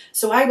there.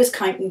 So I was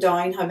counting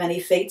down how many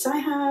feeds I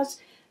had,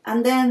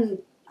 and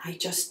then I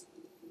just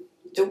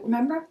don't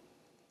remember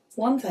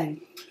one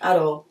thing at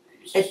all.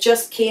 It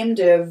just came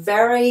to a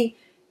very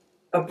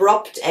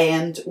abrupt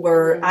end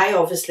where I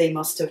obviously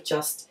must have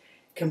just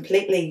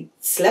completely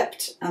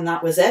slipped, and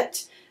that was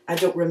it. I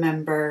don't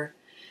remember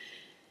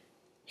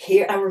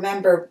I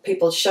remember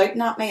people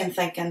shouting at me and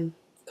thinking,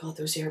 God,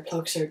 those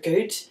earplugs are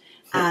good,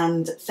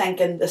 and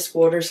thinking this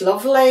water's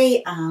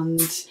lovely. And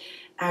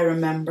I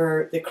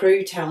remember the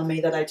crew telling me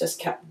that I just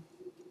kept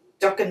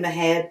ducking my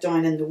head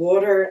down in the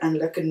water and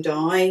looking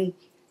down,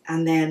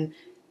 and then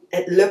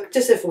it looked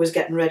as if I was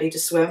getting ready to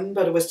swim,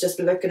 but I was just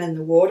looking in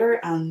the water,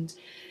 and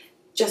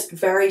just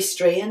very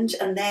strange.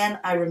 And then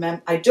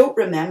I don't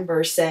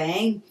remember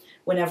saying,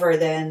 whenever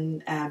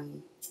then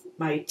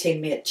my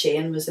teammate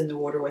Jane was in the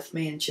water with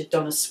me, and she'd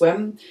done a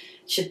swim.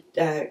 She'd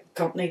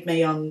accompanied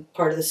me on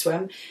part of the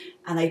swim,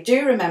 and I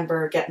do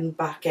remember getting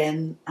back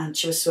in, and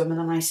she was swimming,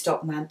 and I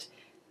stopped and went,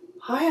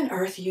 "How on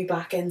earth are you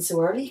back in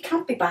so early? You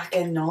can't be back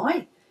in now."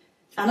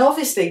 And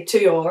obviously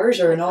 2 hours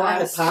or an hour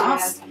had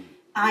passed. Yeah.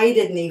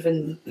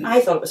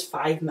 I thought it was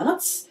 5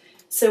 minutes.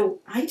 So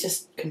I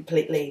just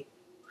completely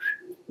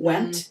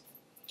went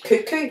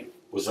cuckoo.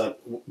 Was that,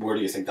 where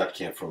do you think that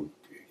came from?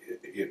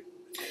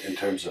 In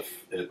terms of,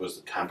 it was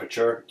the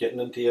temperature getting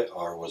into you,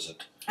 or was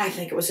it? I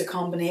think it was a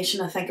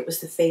combination. I think it was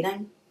the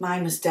feeding.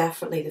 Mine was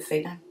definitely the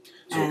feeding.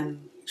 So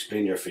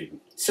explain your feeding.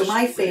 So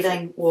my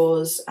feeding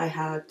was, I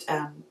had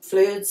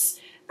fluids.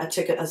 I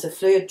took it as a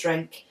fluid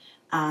drink,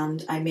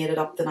 and I made it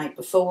up the night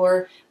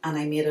before, and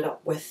I made it up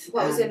with...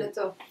 What was in it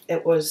though?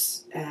 It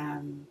was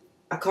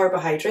a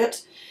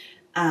carbohydrate,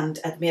 and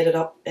I'd made it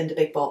up into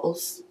big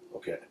bottles.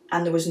 Okay.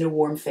 And there was no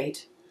warm feed.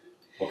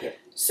 Okay.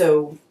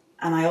 So,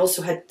 and I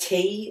also had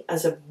tea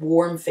as a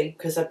warm feed,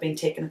 because I'd been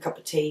taking a cup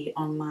of tea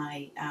on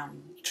my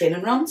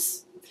training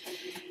runs.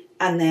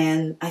 And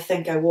then I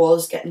think I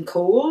was getting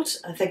cold.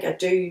 I think I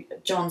do.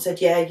 John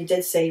said, "Yeah, you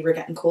did say you were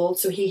getting cold."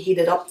 So he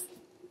heated up.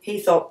 He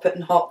thought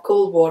putting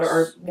cold water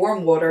or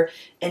warm water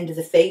into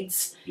the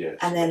feeds. Yes.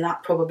 And then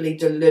that probably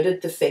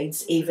diluted the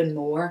feeds even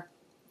more.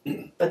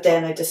 But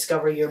then I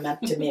discovered you're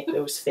meant to make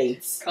those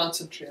feeds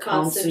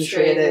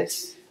concentrated,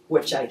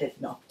 which I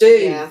did not do.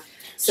 Yeah.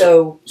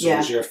 So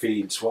was your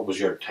feeds, what was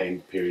your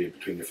time period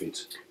between your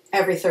feeds?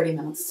 Every 30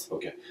 minutes.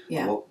 Okay.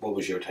 Yeah. What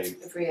was your time?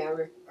 Every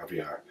hour.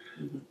 Every hour.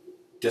 Mm-hmm.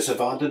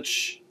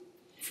 Disadvantage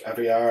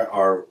every hour,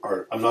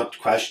 or I'm not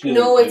questioning.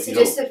 No, it's a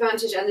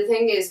disadvantage. And the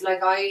thing is,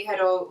 like,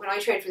 when I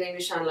trained for the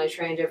English Channel, I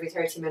trained every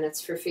 30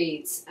 minutes for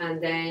feeds.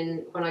 And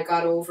then when I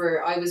got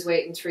over, I was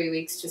waiting 3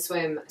 weeks to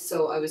swim.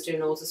 So I was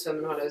doing loads of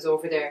swimming while I was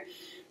over there.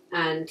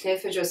 And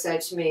Cliff had just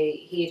said to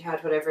me, he'd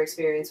had whatever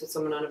experience with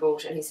someone on a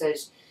boat. And he said,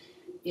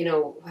 you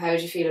know, how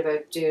do you feel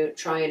about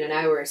trying an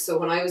hour? So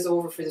when I was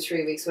over for the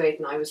 3 weeks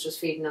waiting, I was just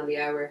feeding on the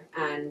hour.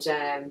 And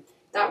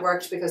that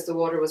worked because the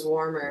water was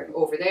warmer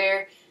over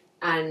there.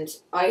 And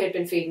I had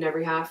been feeding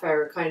every half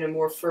hour, kind of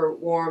more for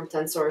warmth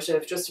and sort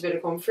of just a bit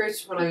of comfort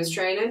when I was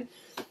training.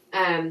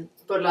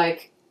 But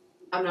like,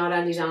 I'm not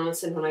Andy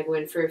Donaldson when I go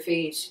in for a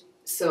feed.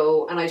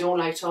 So, and I don't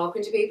like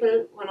talking to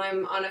people when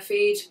I'm on a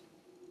feed.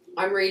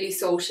 I'm really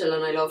social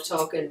and I love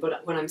talking,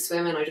 but when I'm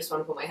swimming, I just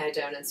want to put my head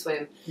down and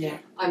swim. Yeah.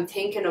 I'm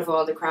thinking of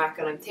all the crack,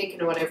 and I'm thinking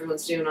of what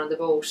everyone's doing on the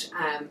boat.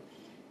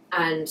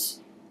 And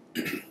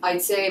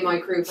I'd say my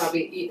crew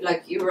probably,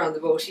 like you were on the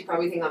boat, you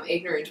probably think I'm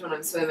ignorant when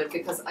I'm swimming,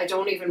 because I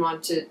don't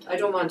want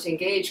to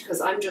engage,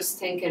 because I'm just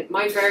thinking,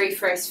 my very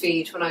first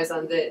feed when I was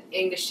on the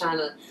English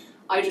Channel,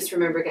 I just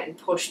remember getting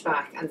pushed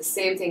back, and the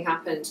same thing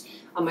happened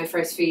on my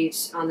first feed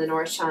on the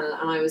North Channel,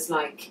 and I was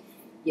like,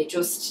 you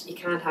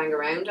can't hang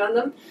around on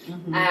them.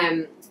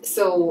 Mm-hmm.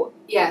 So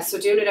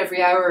doing it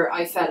every hour,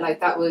 I felt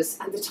like that was,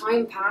 and the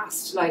time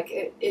passed, like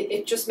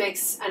it just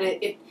makes, and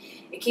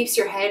it keeps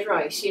your head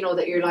right, you know,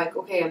 that you're like,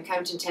 okay, I'm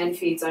counting 10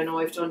 feeds, I know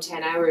I've done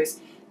 10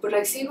 hours. But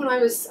like, see, when I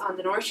was on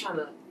the North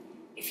Channel,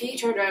 if he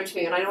turned around to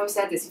me, and I know I've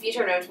said this, if he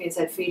turned around to me and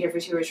said feed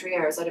every 2 or 3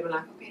 hours, I'd have been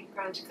like, okay,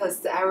 grand,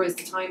 because the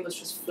time was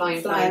just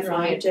flying.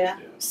 Right, yeah.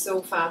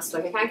 So fast.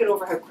 Like, I can't get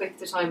over how quick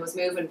the time was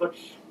moving, but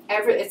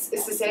it's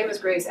the same as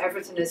Grace,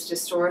 everything is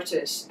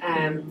distorted.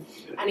 And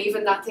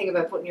even that thing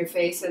about putting your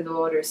face in the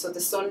water. So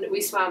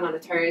we swam on a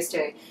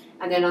Thursday,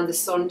 and then on the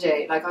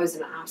Sunday, like, I was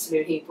in an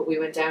absolute heat, but we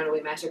went down and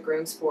we met at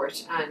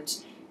Groomsport, and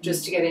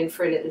just to get in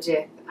for a little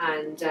dip.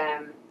 And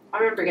I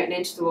remember getting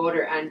into the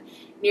water and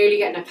nearly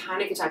getting a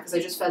panic attack, because I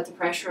just felt the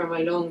pressure on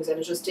my lungs and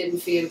it just didn't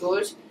feel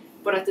good.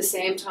 But at the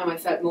same time, I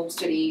felt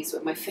most at ease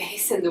with my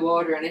face in the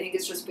water, and I think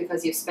it's just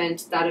because you've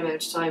spent that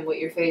amount of time with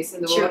your face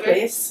in the water. It's your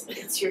place.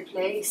 It's your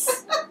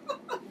place.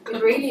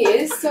 It really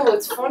is, so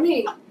it's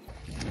funny.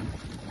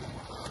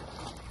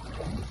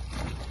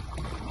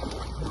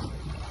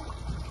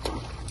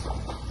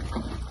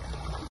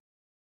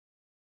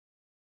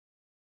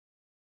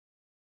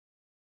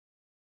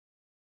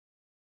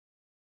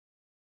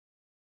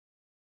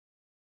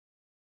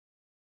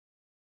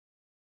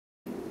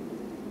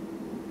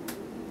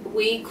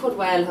 We could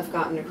well have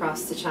gotten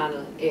across the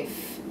channel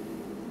if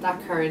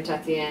that current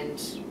at the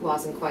end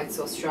wasn't quite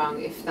so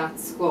strong, if that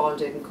squall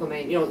didn't come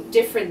in. You know,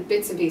 different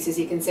bits and pieces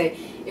you can say.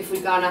 If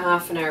we'd gone a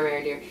half an hour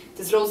earlier,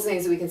 there's loads of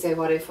things that we can say,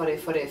 what if.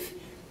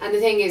 And the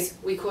thing is,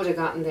 we could have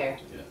gotten there.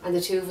 Yeah. And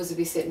the two of us would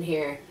be sitting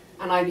here,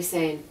 and I'd be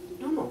saying,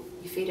 no,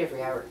 you feed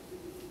every hour.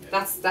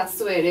 Yeah. That's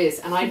the way it is.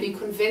 And I'd be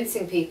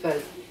convincing people,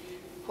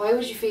 why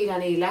would you feed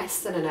any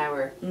less than an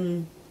hour?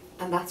 And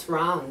that's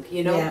wrong,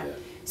 you know? Yeah.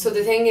 So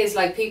the thing is,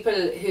 like, people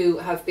who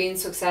have been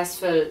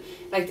successful,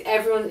 like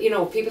everyone, you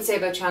know, people say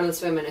about channel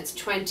swimming, it's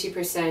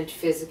 20%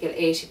 physical,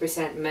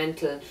 80%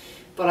 mental.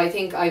 But I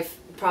think I've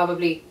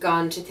probably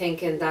gone to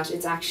thinking that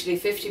it's actually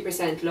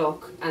 50%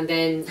 luck, and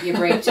then you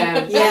break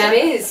down. Yeah. And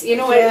it is, you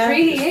know, it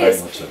really it's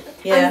is. Very much so.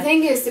 Yeah. And the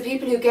thing is, the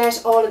people who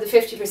get all of the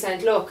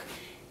 50% luck,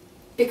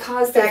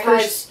 because they've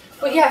had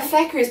But yeah,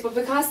 feckers, but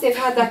because they've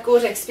had that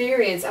good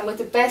experience and with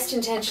the best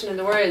intention in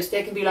the world,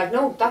 they can be like,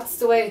 no, that's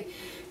the way.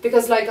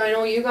 Because like, I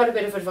know you got a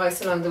bit of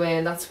advice along the way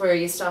and that's where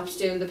you stopped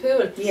doing the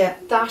pool. Yeah.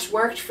 That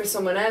worked for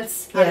someone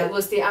else and it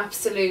was the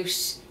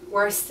absolute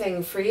worst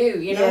thing for you,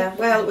 you know? Yeah,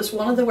 well, it was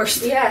one of the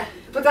worst. Yeah,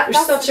 but There's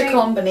that's such the a thing.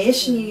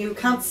 combination. You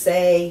can't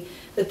say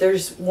that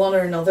there's one or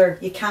another.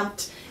 You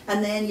can't.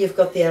 And then you've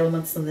got the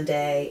elements in the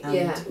day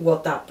and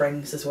what that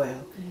brings as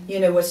well. You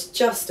know, it's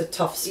just a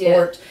tough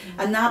sport.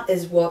 And that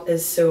is what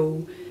is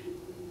so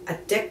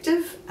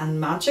addictive and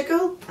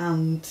magical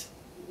and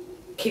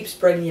keeps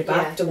bringing you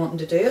back to wanting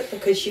to do it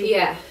because you...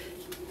 Yeah.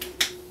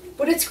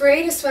 But it's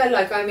great as well,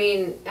 like, I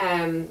mean,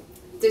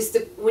 there's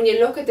when you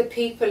look at the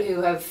people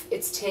who have,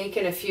 it's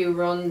taken a few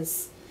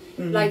runs,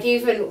 like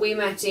even we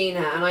met Dina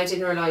and I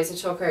didn't realise it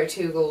took her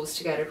 2 goals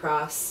to get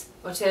across.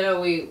 Otello,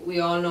 we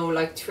all know,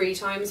 like 3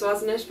 times,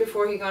 wasn't it,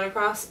 before he got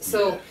across?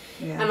 So,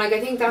 and like I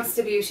think that's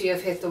the beauty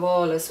of Hit the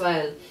Wall as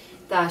well,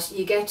 that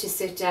you get to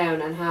sit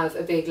down and have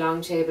a big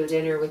long table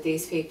dinner with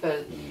these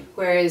people,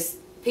 whereas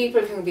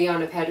people can be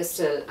on a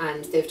pedestal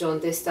and they've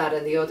done this, that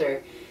and the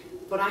other,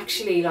 but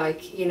actually,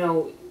 like, you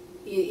know,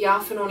 you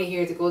often only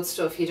hear the good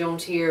stuff, you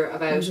don't hear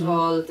about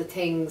all the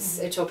things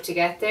it took to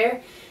get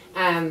there.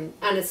 And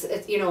it's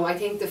you know, I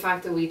think the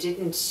fact that we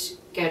didn't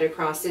get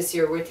across this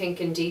year, we're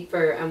thinking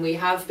deeper, and we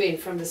have been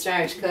from the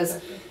start,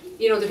 because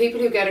you know, the people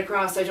who get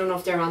across, I don't know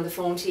if they're on the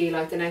phone to you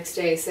like the next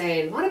day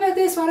saying, what about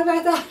this, what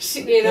about that,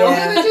 you know?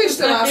 Yeah, they do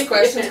still ask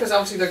questions because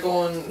obviously they're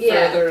going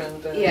further.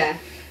 And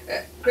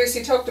Grace,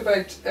 you talked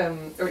about,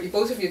 or you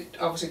both of you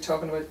obviously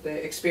talking about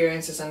the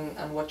experiences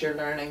and what you're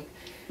learning.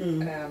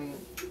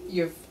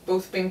 You've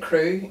both been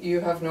crew. You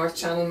have North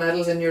Channel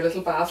medals in your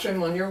little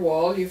bathroom on your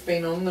wall. You've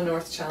been on the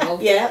North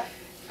Channel.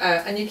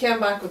 And you came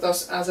back with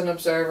us as an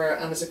observer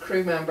and as a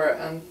crew member,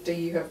 and Dee,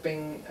 you have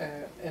been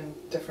in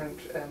different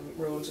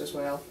roles as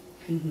well.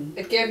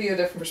 It gave you a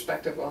different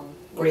perspective on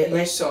what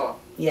you saw.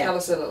 Tell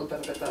us a little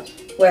bit about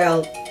that.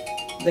 Well,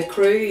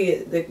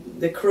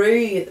 the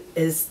crew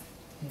is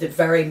the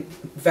very,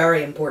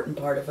 very important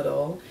part of it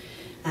all.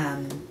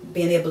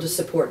 Being able to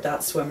support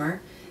that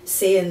swimmer,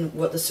 seeing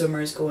what the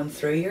swimmer is going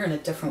through. You're in a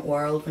different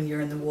world when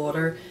you're in the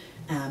water.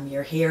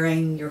 Your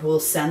hearing, your whole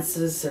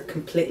senses are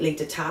completely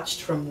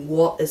detached from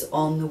what is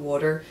on the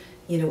water,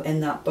 you know, in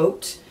that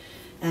boat.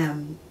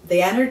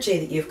 The energy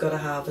that you've got to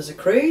have as a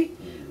crew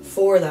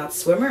for that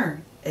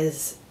swimmer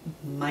is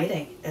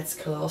mighty. It's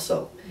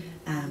colossal.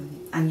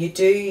 And you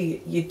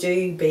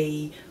do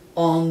be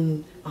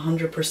on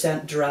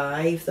 100%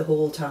 drive the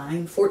whole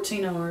time,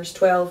 14 hours,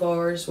 12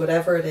 hours,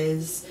 whatever it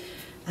is.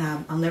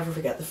 I'll never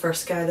forget the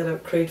first guy that I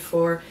crewed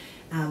for,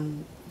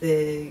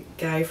 the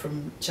guy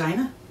from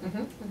China.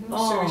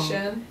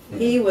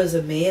 He was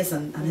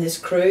amazing, and his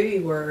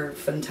crew were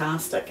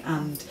fantastic,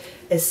 and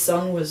his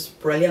son was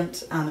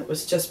brilliant, and it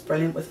was just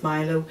brilliant with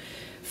Milo,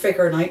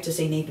 figuring out, does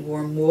he need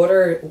warm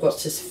water,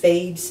 what's his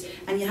feeds,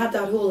 and you had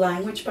that whole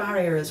language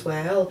barrier as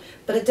well,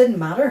 but it didn't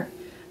matter,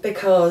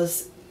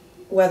 because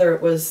whether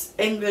it was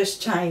English,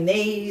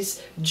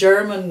 Chinese,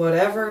 German,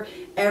 whatever,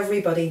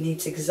 everybody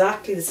needs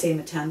exactly the same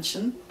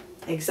attention,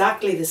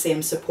 exactly the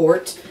same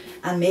support,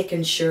 and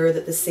making sure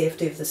that the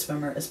safety of the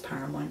swimmer is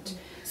paramount.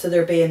 So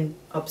they're being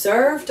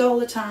observed all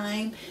the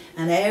time,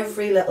 and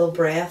every little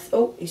breath,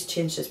 oh, he's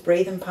changed his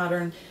breathing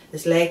pattern,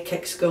 his leg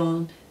kick's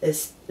gone,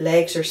 his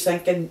legs are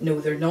sinking, no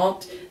they're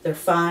not, they're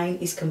fine,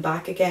 he's come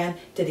back again,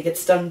 did he get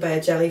stung by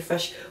a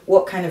jellyfish,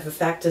 what kind of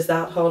effect has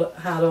that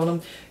had on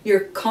him?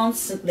 You're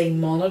constantly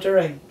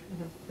monitoring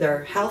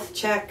their health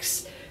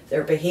checks,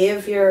 their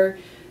behaviour,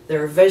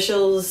 their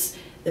visuals,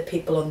 the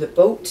people on the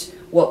boat,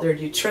 what their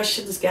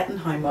nutrition's getting,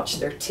 how much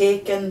they're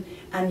taking,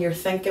 and you're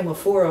thinking, well,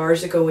 4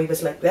 hours ago he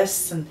was like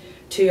this, and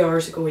 2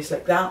 hours ago he's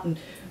like that, and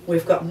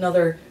we've got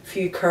another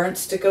few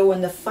currents to go.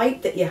 And the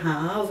fight that you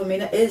have, I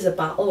mean, it is a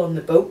battle on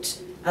the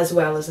boat as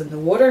well as in the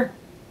water,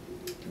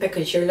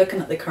 because you're looking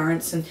at the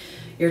currents and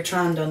you're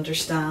trying to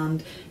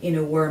understand, you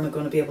know, where am I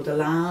going to be able to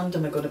land?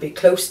 Am I going to be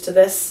close to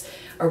this?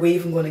 Are we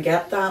even going to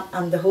get that?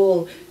 And the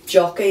whole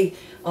jockey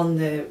on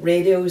the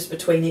radios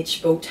between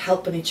each boat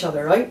helping each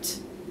other out.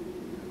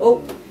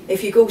 Oh,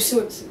 if you go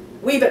so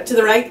wee bit to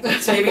the right,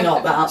 it's maybe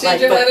not that, like,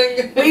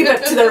 but wee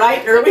bit to the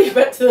right or a wee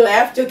bit to the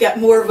left, you'll get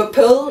more of a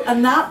pull,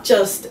 and that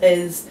just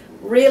is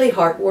really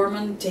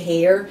heartwarming to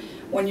hear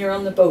when you're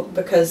on the boat,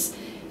 because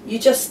you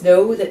just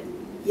know that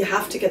you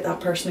have to get that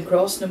person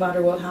across no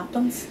matter what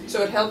happens.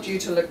 So it helped you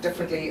to look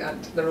differently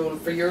at the role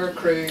for your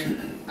crew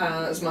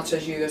as much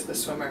as you as the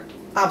swimmer?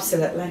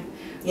 Absolutely,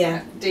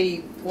 yeah.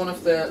 Dee, one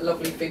of the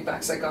lovely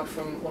feedbacks I got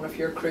from one of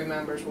your crew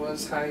members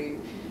was how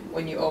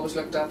when you always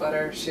looked up at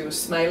her, she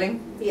was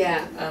smiling.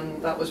 Yeah.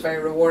 And that was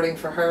very rewarding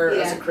for her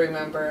as a crew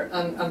member,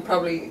 and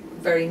probably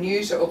very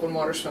new to open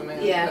water swimming.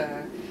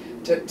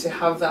 To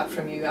have that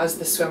from you as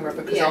the swimmer,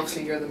 because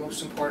obviously you're the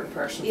most important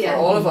person for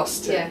all of us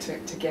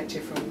to get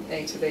you from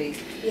A to B.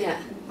 Yeah.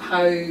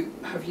 How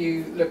have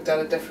you looked at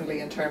it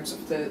differently in terms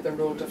of the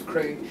role of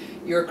crew?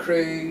 Your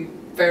crew,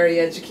 very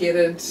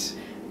educated,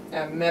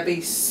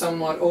 maybe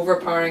somewhat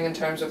overpowering in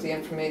terms of the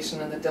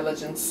information and the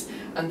diligence,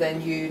 and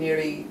then you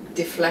nearly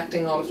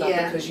deflecting all of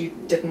that because you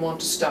didn't want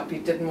to stop, you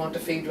didn't want to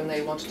feed when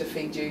they wanted to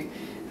feed you.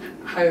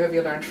 How have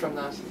you learned from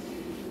that?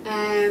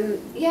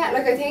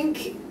 Like I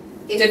think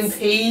didn't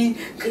pee.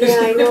 Yeah,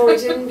 I know, I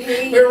didn't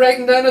pee. We're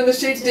writing down on the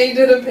sheet, Dee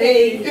didn't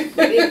pee.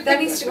 That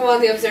needs to go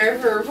on the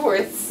observer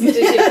reports. Did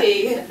you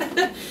pee?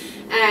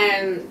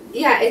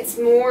 It's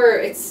more.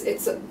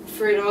 It's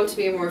for it all to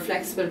be a more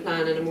flexible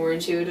plan and a more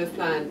intuitive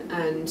plan.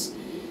 And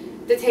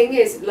the thing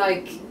is,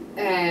 like,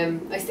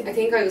 I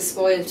think I was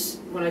spoiled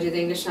when I did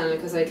the English channel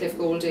because I had Cliff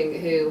Golding,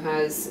 who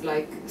has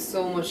like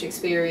so much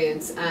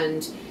experience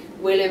and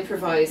will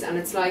improvise, and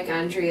it's like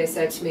Andrea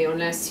said to me,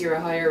 unless you're a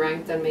higher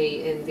rank than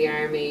me in the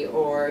army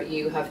or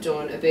you have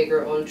done a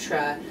bigger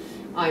ultra,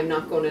 I'm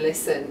not going to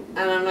listen.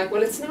 And I'm like,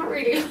 well, it's not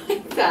really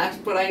like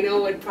that, but I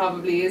know it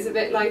probably is a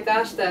bit like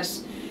that,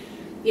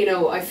 you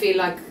know, I feel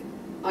like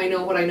I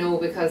know what I know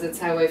because it's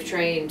how I've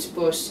trained.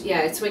 But yeah,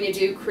 it's when you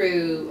do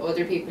crew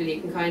other people, you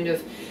can kind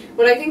of,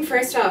 well, I think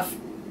first off,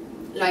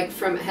 like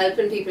from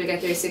helping people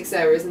get their 6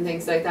 hours and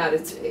things like that,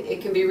 it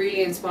can be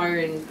really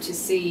inspiring to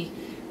see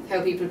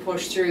how people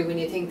push through when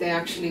you think they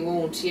actually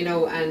won't, you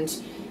know,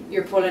 and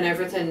you're pulling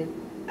everything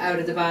out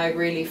of the bag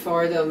really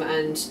for them.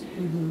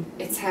 And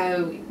it's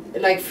how,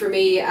 like for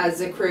me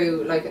as a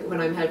crew, like when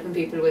I'm helping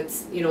people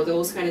with, you know,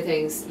 those kind of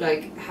things,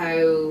 like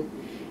how,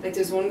 like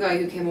there's one guy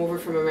who came over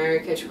from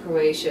America to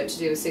Croatia to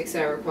do a 6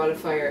 hour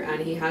qualifier, and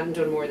he hadn't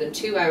done more than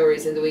 2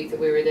 hours in the week that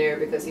we were there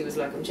because he was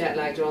like, I'm jet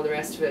lagged and all the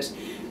rest of it.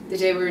 The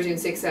day we were doing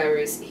 6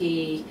 hours,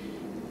 we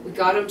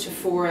got him to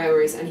 4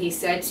 hours, and he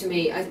said to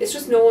me, it's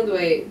just knowing the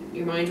way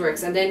your mind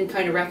works and then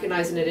kind of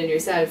recognizing it in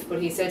yourself, but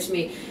he said to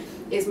me,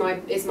 is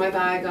my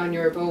bag on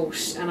your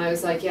boat? And I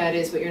was like, yeah, it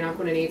is, but you're not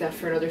going to need that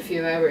for another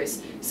few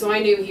hours. So I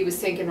knew he was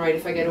thinking, right,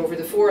 if I get over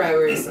the 4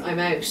 hours, I'm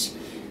out.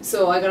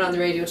 So I got on the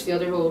radio to the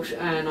other boat,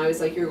 and I was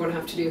like, you're going to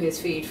have to do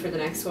his feed for the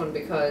next one,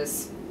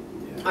 because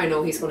I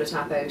know he's going to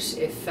tap out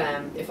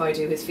if I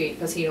do his feed,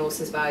 because he knows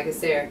his bag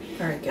is there.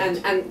 Very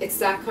good. And it's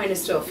that kind of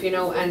stuff, you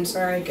know. And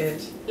very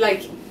good.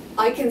 Like,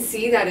 I can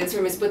see that in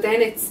swimmers, but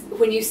then it's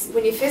when you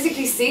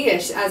physically see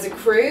it as a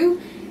crew,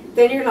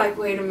 then you're like,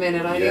 wait a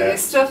minute, I do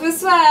this stuff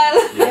as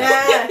well.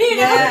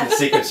 Yeah. The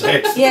secret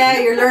side. Yeah,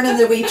 you're learning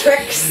the wee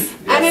tricks.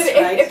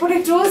 And but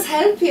it does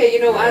help you, you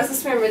know, as a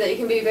swimmer, that you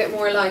can be a bit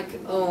more like,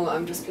 oh,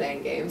 I'm just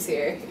playing games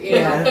here, you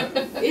know.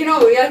 You know,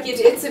 like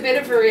it's a bit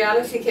of a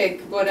reality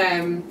kick, but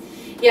and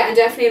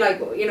definitely, like,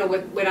 you know,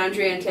 with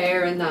Andrea and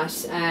Claire and that,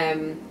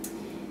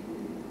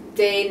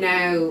 they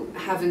now,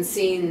 having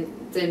seen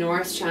the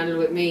North Channel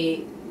with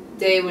me,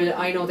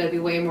 I know they'll be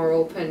way more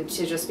open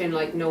to just being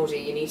like, no, Dee,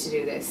 you need to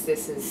do this.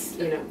 This is,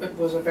 you know. It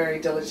was a very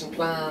diligent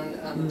plan,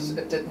 and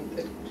it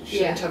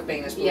shouldn't have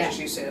been, I suppose, as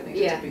you said, it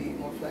needed to be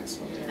more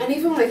flexible. Yeah. And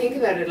even when I think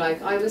about it,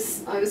 like, I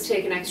was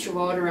taking extra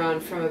water on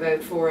from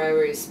about 4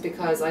 hours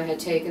because I had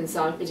taken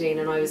Salpidine,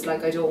 and I was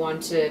like, I don't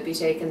want to be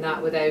taking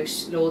that without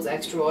loads of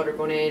extra water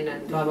going in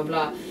and blah, blah,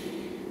 blah.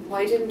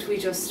 Why didn't we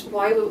just,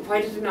 why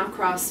did it not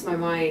cross my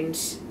mind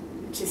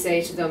to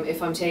say to them,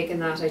 if I'm taking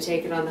that, I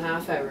take it on the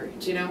half hour,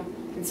 do you know?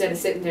 Instead of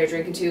sitting there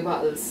drinking 2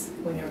 bottles.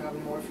 When you're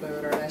having more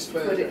fluid or less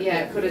fluid.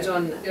 Could have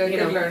done, you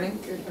know. Good learning.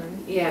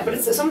 Yeah,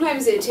 but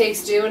sometimes it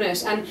takes doing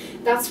it, and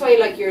that's why,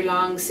 like, your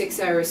long 6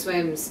 hour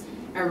swims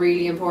are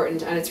really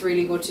important, and it's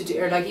really good to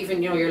do, or like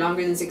even, you know, you're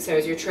longer than 6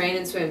 hours, your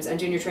training swims, and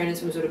doing your training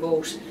swims with a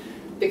boat,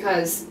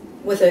 because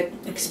with an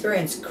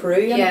experienced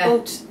crew on the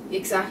boat.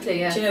 Exactly,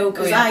 yeah. Do you know,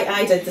 because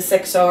I did the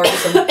 6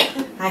 hours,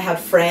 and I had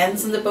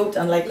friends on the boat,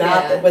 and like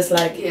that, it was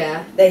like,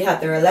 they had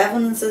their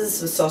 11s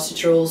with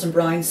sausage rolls and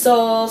brown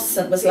sauce,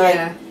 and it was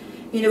like,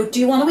 you know,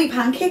 do you want a wee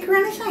pancake or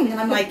anything? And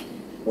I'm like,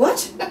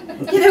 what?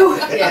 You know,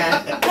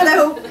 you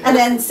know, and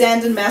then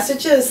sending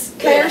messages.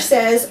 Claire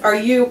says, are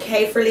you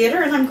okay for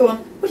later? And I'm going,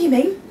 what do you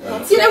mean?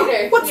 What's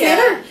later? What's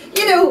later?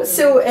 You know,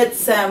 so it's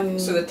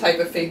so the type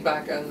of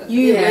feedback and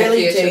you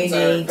really do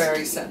need are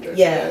very centred.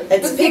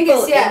 It's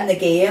people in the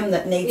game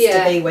that needs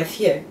to be with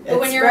you. It's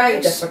when you're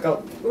very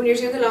difficult. When you're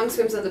doing the long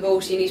swims on the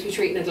boat, you need to be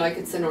treating it like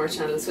it's a North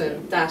Channel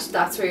swim.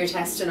 That's where you're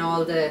testing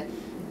all the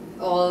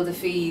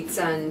feeds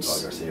and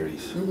all your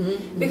theories.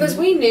 Because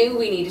we knew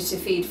we needed to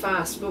feed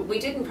fast, but we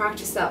didn't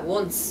practice that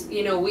once.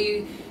 You know,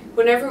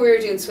 whenever we were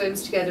doing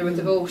swims together with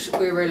the boat,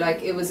 we were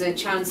like, it was a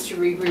chance to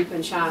regroup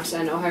and chat,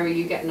 and how are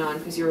you getting on,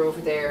 because you're over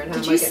there, and how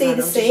am I getting on?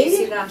 Did you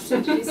see that?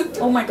 Did you see that?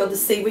 Oh my god, the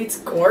seaweed's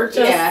gorgeous.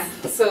 Yeah,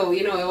 so,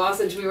 you know, it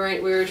wasn't, we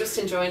were just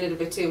enjoying it a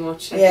bit too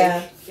much, I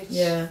think.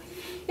 Yeah.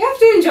 You have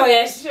to enjoy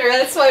it, or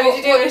else why would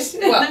you do it?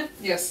 Well,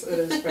 yes, it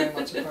is very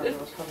much a part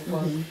of it, having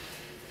fun.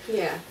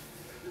 Yeah.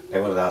 I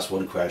wanted to ask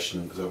one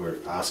question that we're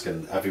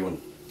asking everyone,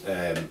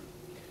 and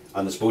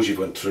I suppose you've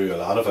went through a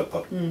lot of it,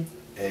 but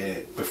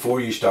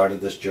before you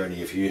started this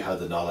journey, if you had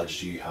the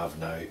knowledge you have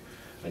now,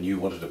 and you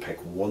wanted to pick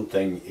one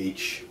thing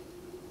each,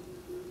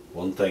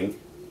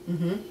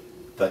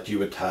 that you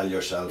would tell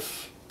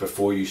yourself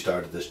before you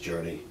started this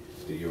journey,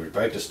 that you were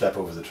about to step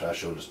over the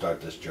threshold to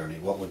start this journey,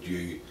 what would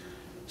you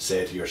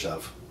say to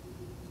yourself?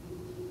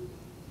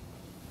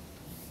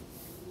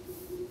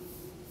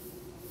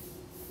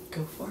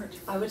 Go for it.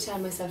 I would tell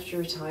myself to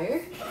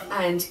retire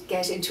and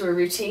get into a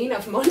routine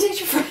of Monday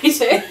to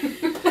Friday.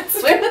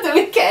 Swim at the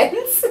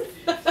weekends.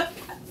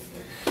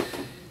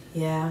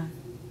 Yeah.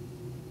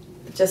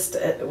 Just,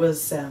 it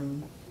was,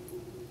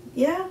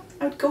 yeah,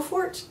 I would go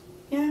for it.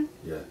 Yeah.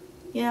 Yeah.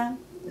 Yeah.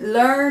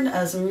 Learn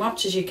as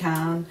much as you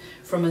can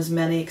from as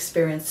many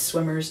experienced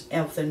swimmers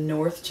of the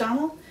North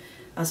Channel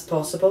as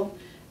possible,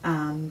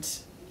 and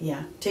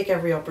yeah, take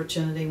every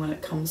opportunity when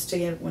it comes to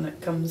you, when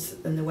it comes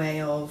in the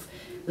way of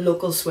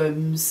local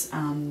swims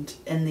and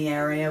in the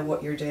area.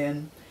 What you're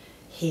doing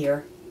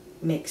here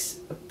makes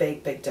a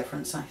big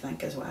difference, I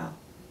think, as well.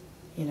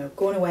 You know,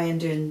 going away and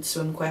doing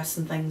swim quests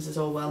and things is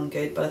all well and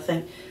good, but I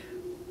think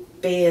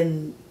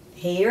being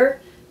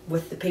here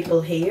with the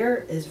people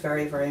here is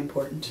very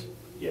important.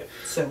 Yeah.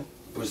 So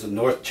Was the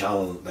North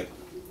Channel, like,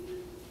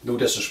 no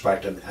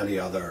disrespect in any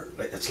other,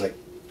 like, it's like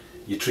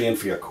you train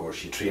for your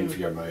course, you train for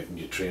your mountain,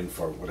 you train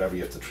for whatever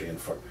you have to train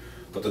for,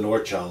 but the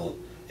North Channel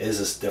is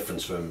a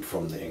different swim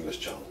from the English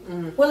Channel.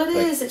 well, it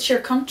Like- is. It's your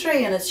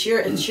country, and it's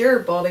your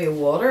body of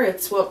water.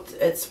 It's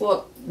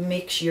what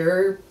makes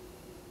your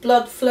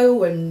blood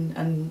flow,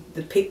 and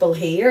the people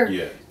here.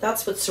 Yeah.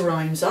 That's what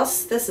surrounds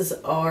us. This is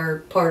our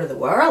part of the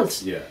world.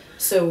 Yeah.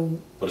 So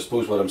But I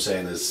suppose what I'm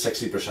saying is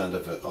 60%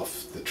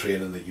 of the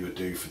training that you would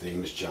do for the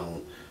English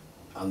Channel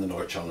and the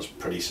North Channel is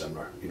pretty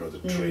similar, you know, the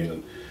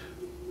training.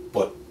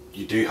 But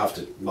you do have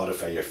to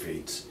modify your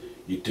feeds.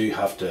 You do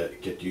have to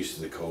get used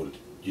to the cold.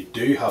 You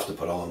do have to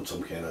put on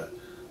some kind of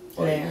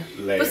layers.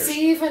 But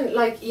see, even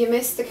like you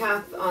miss the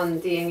cap on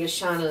the English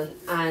Channel,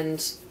 and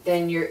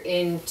then you're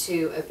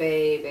into a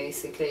bay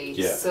basically.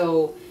 Yeah.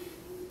 So,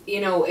 you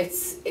know,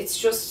 it's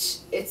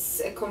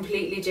a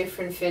completely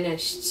different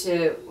finish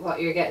to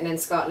what you're getting in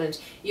Scotland.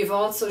 You've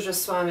also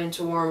just swam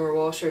into warmer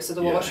water, so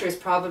the Yeah. water is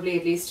probably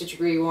at least a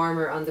degree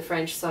warmer on the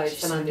French side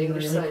than on the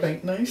English really side.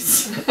 quite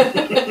nice.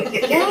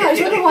 Yeah, I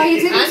don't know why you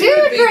didn't And do you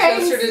would it, be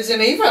Grace. closer to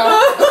Geneva.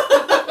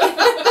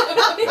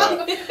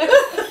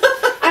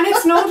 And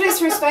it's no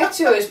disrespect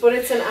to it, but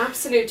it's an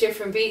absolute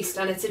different beast,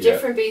 and it's a Yeah.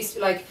 different beast.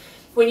 Like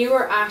when you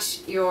were at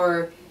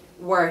your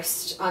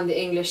worst on the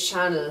English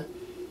Channel,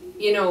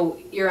 you know,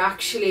 you're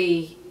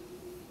actually,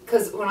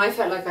 because when I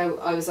felt like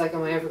I was like,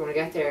 am I ever going to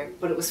get there?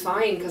 But it was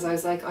fine, because I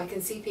was like, I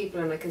can see people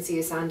and I can see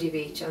a sandy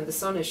beach and the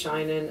sun is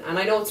shining, and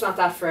I know it's not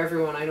that for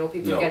everyone. I know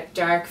people No. get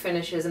dark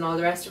finishes and all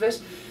the rest of it,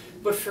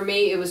 but for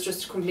me it was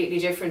just completely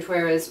different.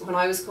 Whereas when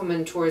I was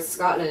coming towards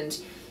Scotland,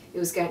 it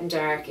was getting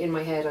dark in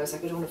my head. I was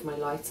like, I don't have my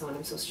lights on.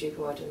 I'm so stupid.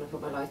 Why didn't I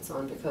put my lights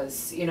on?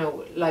 Because, you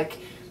know, like,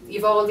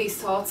 you've all these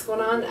thoughts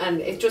going on,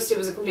 and it was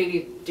a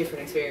completely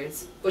different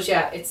experience. But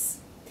yeah,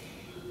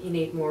 you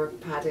need more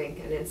padding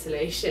and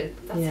insulation.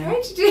 That's Yeah.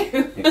 hard to do.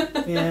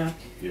 Yeah.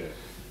 Yeah.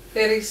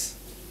 Ladies,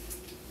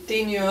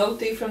 Dee Newell,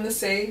 Dee from the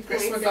Sea,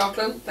 Grace Thanks.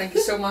 McLaughlin, thank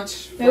you so much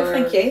for No,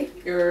 thank you.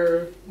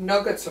 your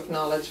nuggets of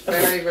knowledge.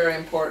 Very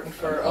important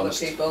for And other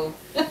honest. people.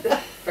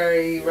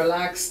 Very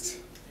relaxed,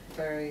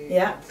 very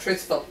Yeah.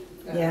 truthful.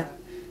 Yeah.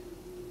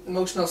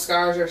 Emotional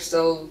scars are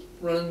still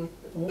running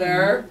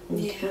there,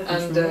 Yeah.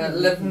 and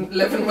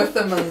living with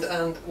them,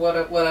 and what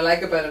I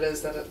like about it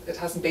is that it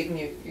hasn't beaten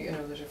you. You know,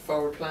 there's a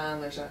forward plan,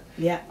 there's a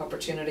Yeah.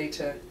 opportunity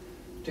to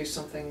do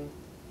something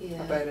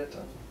Yeah. about it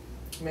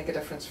and make a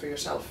difference for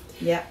yourself,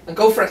 Yeah. and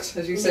go for it,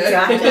 as you said.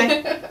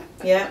 Exactly.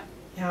 Yeah.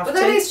 You have But to.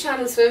 that is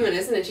channel swimming,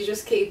 isn't it? You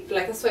just keep,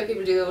 like, that's why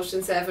people do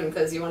Ocean 7,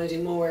 because you want to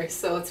do more.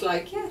 So it's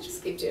like, yeah,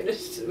 just keep doing it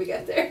till we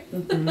get there.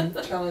 Mhm.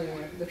 Challenging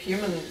the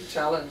human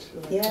challenge.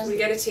 Yeah. We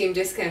get a team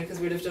discount because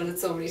we'd have done it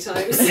so many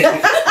times.